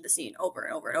literally watching the scene over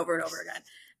and over and over and over again.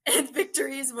 And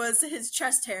Victory's was his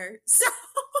chest hair. So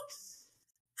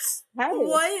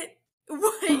what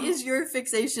is your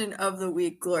fixation of the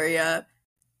week, Gloria?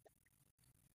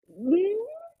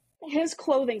 His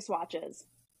clothing swatches.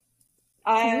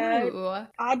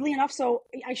 Oddly enough, so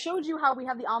I showed you how we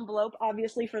have the envelope,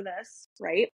 obviously, for this,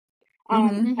 right?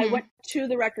 I went to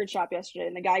the record shop yesterday,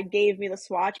 and the guy gave me the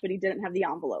swatch, but he didn't have the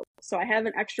envelope. So I have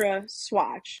an extra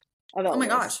swatch of Elvis. Oh my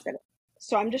gosh!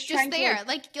 So I'm just trying there, to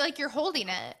like you're holding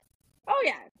it. Oh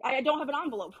yeah, I don't have an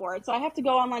envelope for it, so I have to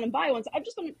go online and buy one. So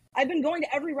I've been going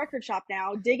to every record shop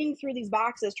now, digging through these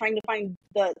boxes, trying to find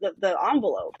the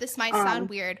envelope. This might sound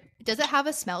weird. Does it have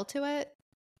a smell to it?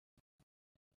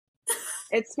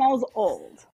 It smells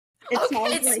old. It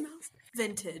smells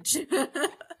vintage.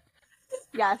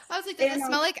 Yes. I was like, does it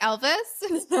smell like Elvis?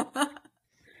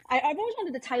 I've always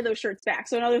wanted to tie those shirts back.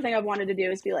 So another thing I've wanted to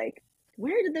do is be like,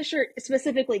 where did this shirt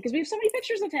specifically? Because we have so many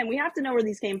pictures of him. We have to know where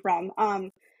these came from.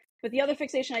 But the other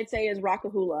fixation I'd say is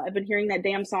Rockahula. I've been hearing that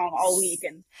damn song all week,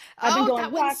 and I've been going,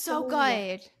 that one's so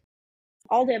good.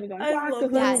 All day I've been going, I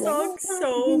love that song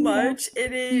so much.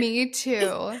 It is. Me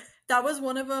too. That was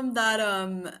one of them that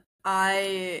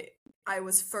I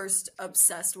was first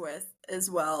obsessed with as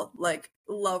well. Like,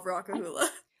 love Rockahula.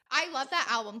 I love that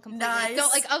album completely.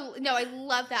 Nice. I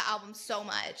love that album so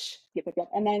much. Yep.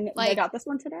 And then I got this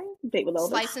one today. Date with Elvis.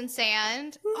 Slice and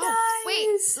Sand. Nice. Oh,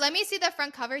 wait. Let me see the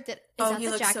front cover. Is that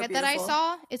the jacket that I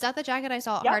saw? Is that the jacket I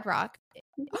saw at Hard Rock?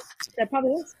 That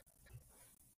probably is.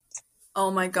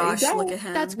 Oh my gosh, look at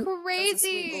him. That's crazy. That's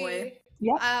a sweet boy.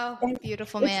 Yep. Oh,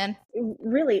 beautiful man.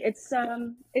 Really, it's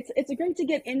great to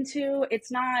get into.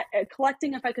 It's not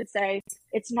collecting, if I could say.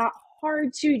 It's not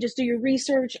hard to just do your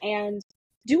research and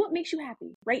do what makes you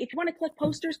happy, right? If you want to collect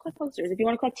posters, collect posters. If you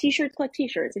want to collect t-shirts, collect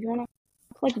t-shirts. If you want to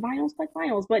collect vinyls, collect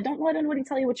vinyls. But don't let anybody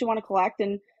tell you what you want to collect.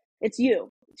 And it's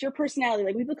you. It's your personality.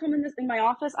 Like, people come in my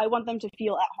office, I want them to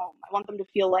feel at home. I want them to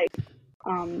feel like,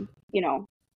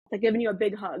 like giving you a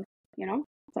big hug,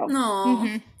 So.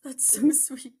 No, that's so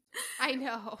sweet. I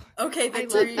know. Okay,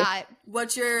 Victory, I love that.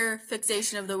 What's your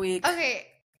fixation of the week? Okay,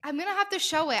 I'm going to have to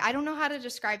show it. I don't know how to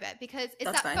describe it because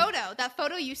it's that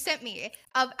photo you sent me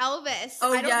of Elvis.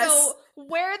 Oh, I don't know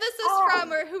where this is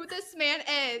from or who this man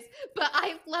is, but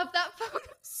I love that photo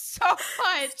so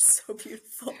much. It's so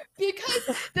beautiful.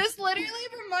 Because this literally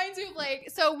reminds me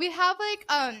of so we have like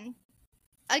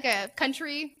a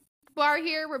country bar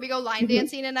here where we go line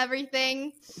dancing and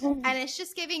everything, and it's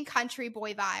just giving country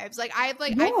boy vibes. I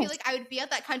feel like I would be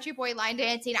at that country boy line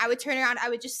dancing. I would turn around, I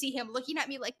would just see him looking at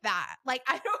me like that. Like,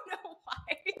 I don't know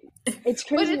why. It's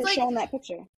crazy you're showing that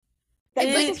picture.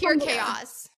 It's like pure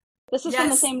chaos. This is from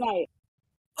the same night.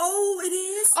 Oh, it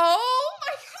is? Oh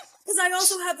my god. Because I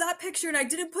also have that picture and I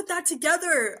didn't put that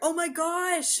together. Oh my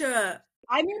gosh.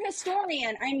 I'm your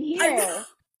historian. I'm here.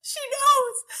 She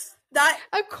knows. That,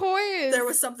 of course, there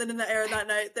was something in the air that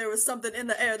night. There was something in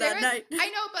the air that night. I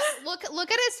know, but look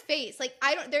at his face. Like,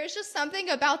 there's just something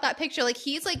about that picture. Like,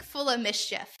 he's like full of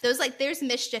mischief. There's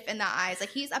mischief in the eyes.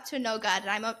 Like, he's up to no good,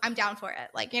 and I'm down for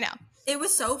it. Like, It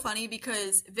was so funny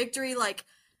because Victory,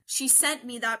 she sent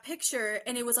me that picture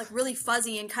and it was really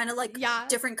fuzzy and kind of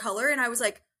different color, and I was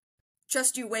like,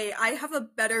 just you wait, I have a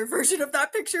better version of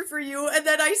that picture for you. And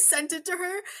then I sent it to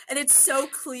her and it's so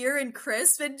clear and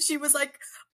crisp, and she was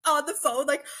on the phone, oh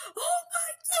my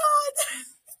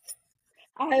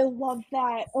god. I love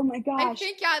that. Oh my gosh. I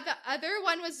think the other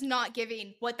one was not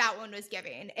giving what that one was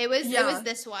giving. It was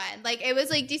this one. It was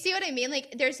do you see what I mean?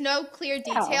 There's no clear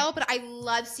detail, but I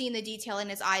love seeing the detail in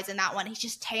his eyes in that one. He's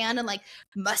just tan and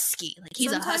musky. He's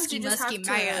sometimes a husky, musky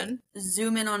man.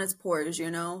 Zoom in on his pores,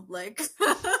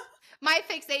 My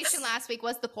fixation last week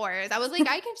was the pores. I was like,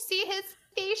 I can see his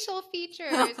facial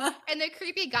features and the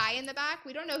creepy guy in the back.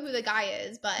 We don't know who the guy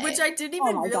is, but which I didn't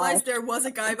even realize there was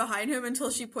a guy behind him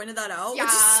until she pointed that out. Yeah.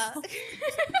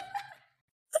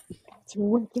 That's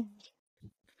wicked.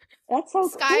 That's so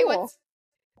Sky, cool.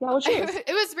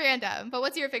 It was random, but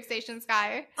what's your fixation,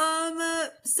 Sky?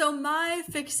 So my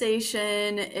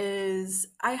fixation is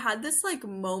I had this like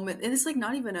moment, and it's like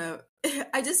not even a.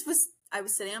 I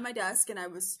was sitting on my desk and I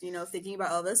was thinking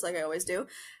about Elvis like I always do,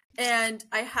 and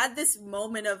I had this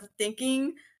moment of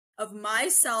thinking of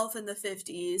myself in the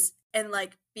 50s and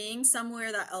like being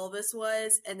somewhere that Elvis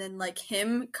was, and then like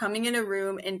him coming in a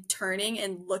room and turning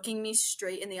and looking me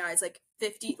straight in the eyes like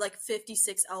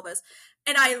 56 Elvis.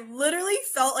 And I literally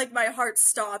felt like my heart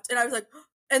stopped, and I was like,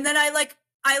 and then I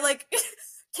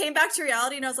came back to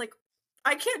reality, and I was like,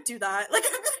 I can't do that. Like,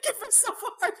 I'm gonna give myself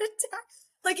a heart attack.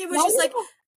 Like, it was just like,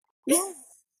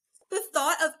 the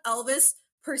thought of Elvis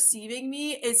perceiving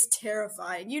me is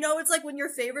terrifying. It's like when your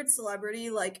favorite celebrity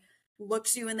like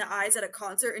looks you in the eyes at a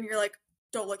concert, and you're like,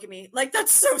 don't look at me. Like,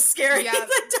 that's so scary. Yeah. Like,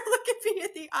 don't look at me in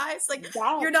the eyes. Like,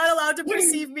 you're not allowed to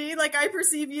perceive me like I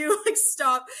perceive you. Like,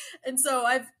 stop. And so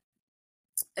I've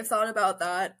thought about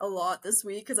that a lot this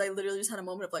week, because I literally just had a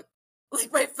moment of like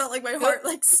I felt like my heart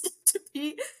like skipped a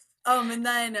beat. And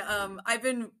then I've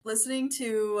been listening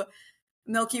to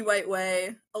Milky White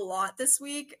Way a lot this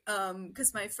week,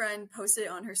 because my friend posted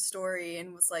it on her story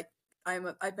and was like, I'm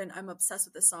obsessed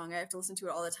with this song. I have to listen to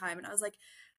it all the time. And I was like,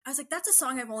 that's a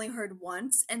song I've only heard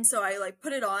once. And so I like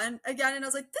put it on again, and I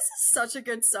was like, this is such a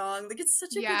good song. Like, it's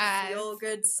such a good feel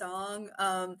good song.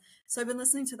 So I've been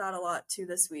listening to that a lot too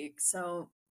this week. So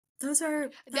that's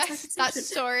that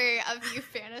story of you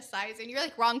fantasizing. You're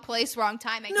like, wrong place, wrong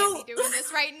time. I can't be doing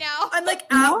this right now. I'm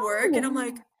like at work, and I'm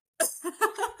like,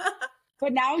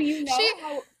 but now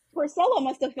how Priscilla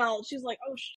must have felt. She's like,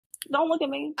 oh, don't look at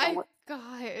me.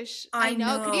 Gosh, I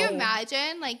know. Could you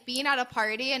imagine like being at a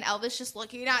party and Elvis just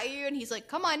looking at you, and he's like,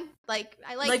 come on, like,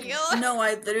 I like you. No,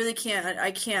 I literally can't.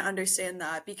 I can't understand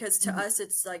that, because to us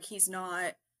it's like he's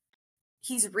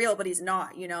real, but he's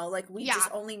not, like we just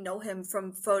only know him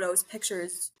from photos,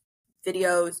 pictures,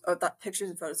 videos, or that pictures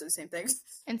and photos are the same thing.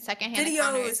 And secondhand videos,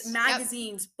 encounters.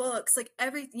 magazines, books, like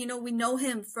we know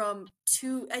him from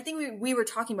I think we were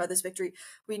talking about this, Victory.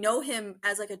 We know him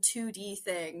as like a 2D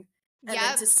thing. And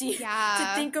then to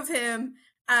think of him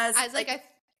as like a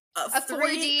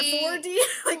 4D,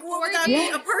 like what would that be?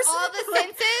 A person? All the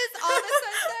senses.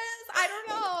 I don't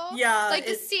know. Yeah. Like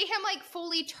to see him like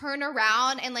fully turn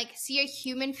around and like see a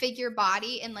human figure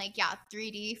body in like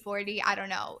 3D, 4D. I don't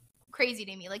know. Crazy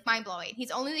to me, like mind blowing.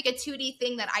 He's only like a 2D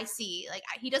thing that I see. Like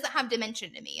he doesn't have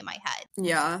dimension to me in my head.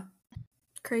 Yeah.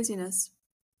 Craziness.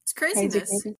 It's craziness.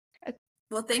 Crazy.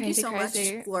 Well, thank you so much,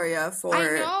 Gloria, for...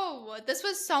 I know. This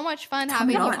was so much fun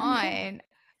having you on.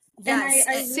 Yes.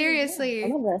 I seriously. I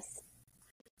love this.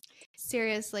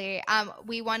 Seriously.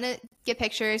 We want to get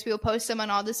pictures. We will post them on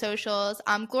all the socials.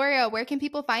 Gloria, where can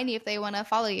people find you if they want to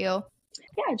follow you?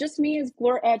 Yeah, just me is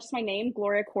Gloria. Just my name,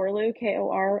 Gloria Korlou,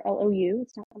 Korlou.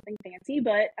 It's not something fancy,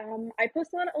 but I post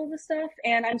a lot of Elvis stuff,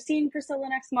 and I'm seeing Priscilla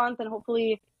next month, and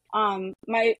hopefully...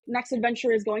 my next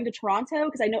adventure is going to Toronto,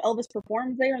 because I know Elvis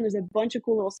performs there, and there's a bunch of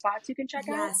cool little spots you can check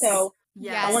out. So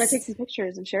I want to take some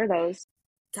pictures and share those.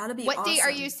 That'll be What awesome. date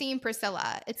are you seeing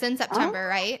Priscilla? It's in September,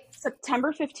 right?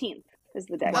 September 15th is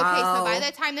the day. Wow. Okay, so by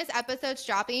the time this episode's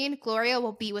dropping, Gloria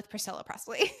will be with Priscilla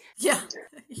Presley. Yeah.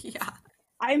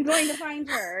 I'm going to find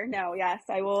her. No, yes,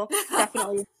 I will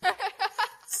definitely.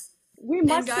 We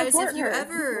must guys, support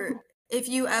her. If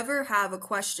you ever have a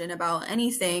question about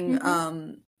anything,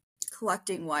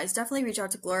 collecting wise, definitely reach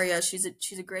out to Gloria. She's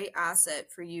a great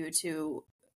asset for you to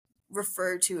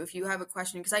refer to if you have a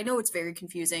question, because I know it's very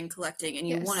confusing collecting, and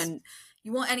you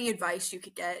want any advice you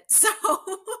could get. So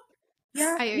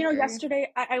yeah,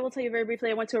 yesterday I will tell you very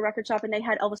briefly. I went to a record shop and they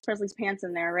had Elvis Presley's pants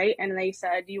in there, right? And they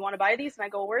said, "Do you want to buy these?" And I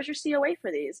go, "Where's your COA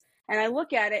for these?" And I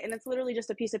look at it, and it's literally just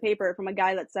a piece of paper from a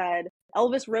guy that said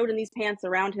Elvis rode in these pants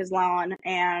around his lawn,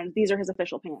 and these are his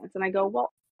official pants. And I go,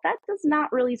 well, that does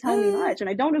not really tell me much, and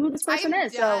I don't know who this person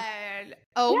is. So,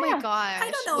 oh my gosh,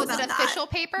 I don't know. Was it official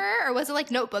paper or was it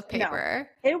like notebook paper?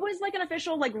 No, it was like an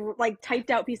official, like typed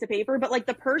out piece of paper, but like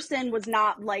the person was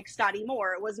not like Scotty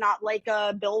Moore. It was not like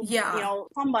a Bill,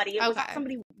 somebody. It was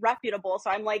somebody reputable.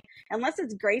 So I'm like, unless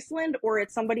it's Graceland or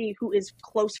it's somebody who is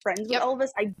close friends with Elvis,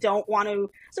 I don't want to.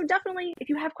 So definitely, if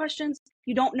you have questions,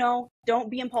 you don't know,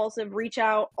 don't be impulsive. Reach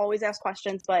out. Always ask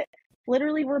questions, but.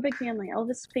 Literally, we're a big family.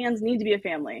 Elvis fans need to be a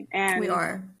family. And we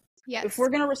are. Yes. If we're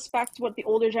going to respect what the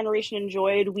older generation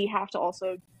enjoyed, we have to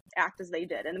also act as they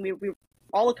did. And we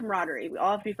all a camaraderie. We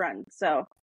all have to be friends. So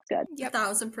good. Yep.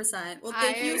 1,000%. Well,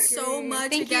 thank you so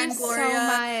much Thank again, you Gloria. so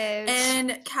much.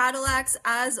 And Cadillacs,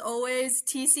 as always,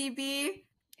 TCB.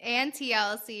 And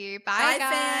TLC. Bye, Bye,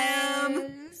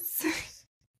 guys. fam.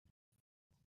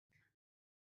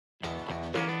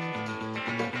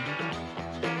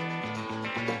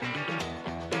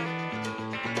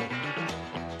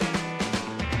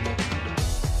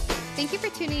 Thank you for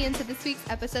tuning in to this week's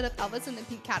episode of Elvis and the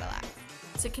Pink Cadillacs.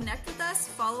 To connect with us,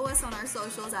 follow us on our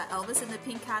socials at Elvis and the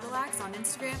Pink Cadillacs on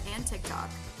Instagram and TikTok.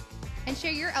 And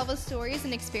share your Elvis stories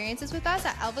and experiences with us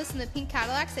at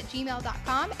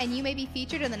elvisandthepinkcadillacs@gmail.com, and you may be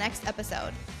featured in the next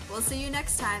episode. We'll see you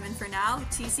next time, and for now,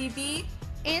 TCB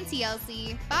and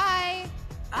TLC. Bye!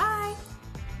 Bye!